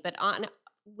Portlandy, but on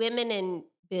women in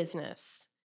business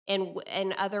and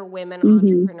other women Mm-hmm.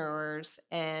 entrepreneurs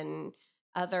and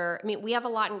other, I mean, we have a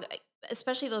lot,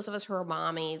 especially those of us who are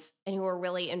mommies and who are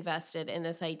really invested in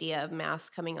this idea of masks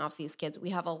coming off these kids.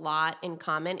 We have a lot in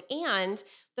common. And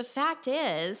the fact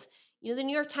is, the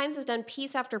New York Times has done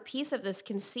piece after piece of this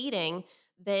conceding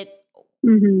that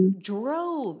Mm-hmm.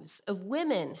 droves of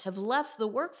women have left the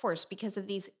workforce because of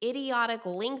these idiotic,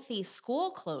 lengthy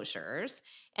school closures.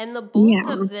 And the bulk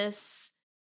Yeah. of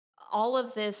all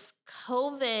of this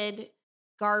COVID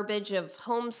garbage of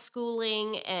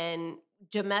homeschooling and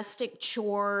domestic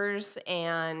chores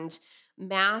and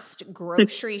massed The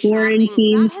grocery shopping,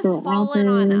 quarantine that has fallen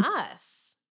on forever.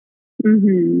 us.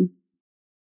 Mm-hmm.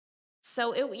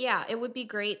 So it would be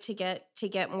great to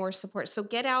get more support. So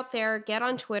get out there, get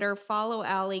on Twitter, follow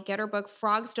Allie, get her book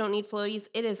Frogs Don't Need Floaties.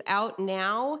 It is out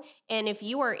now, and if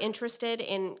you are interested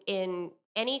in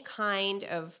any kind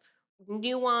of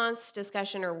nuanced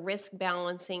discussion or risk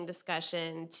balancing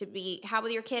discussion to have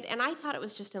with your kid, and I thought it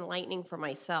was just enlightening for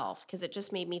myself because it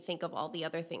just made me think of all the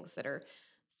other things that are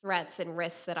threats and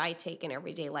risks that I take in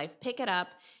everyday life. Pick it up.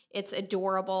 It's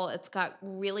adorable. It's got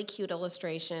really cute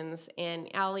illustrations.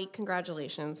 And Allie,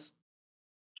 congratulations.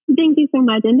 Thank you so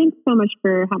much. And thanks so much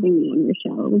for having me on your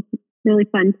show. It was really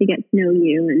fun to get to know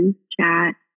you and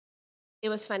chat. It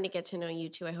was fun to get to know you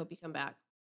too. I hope you come back.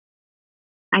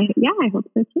 I hope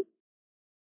so too.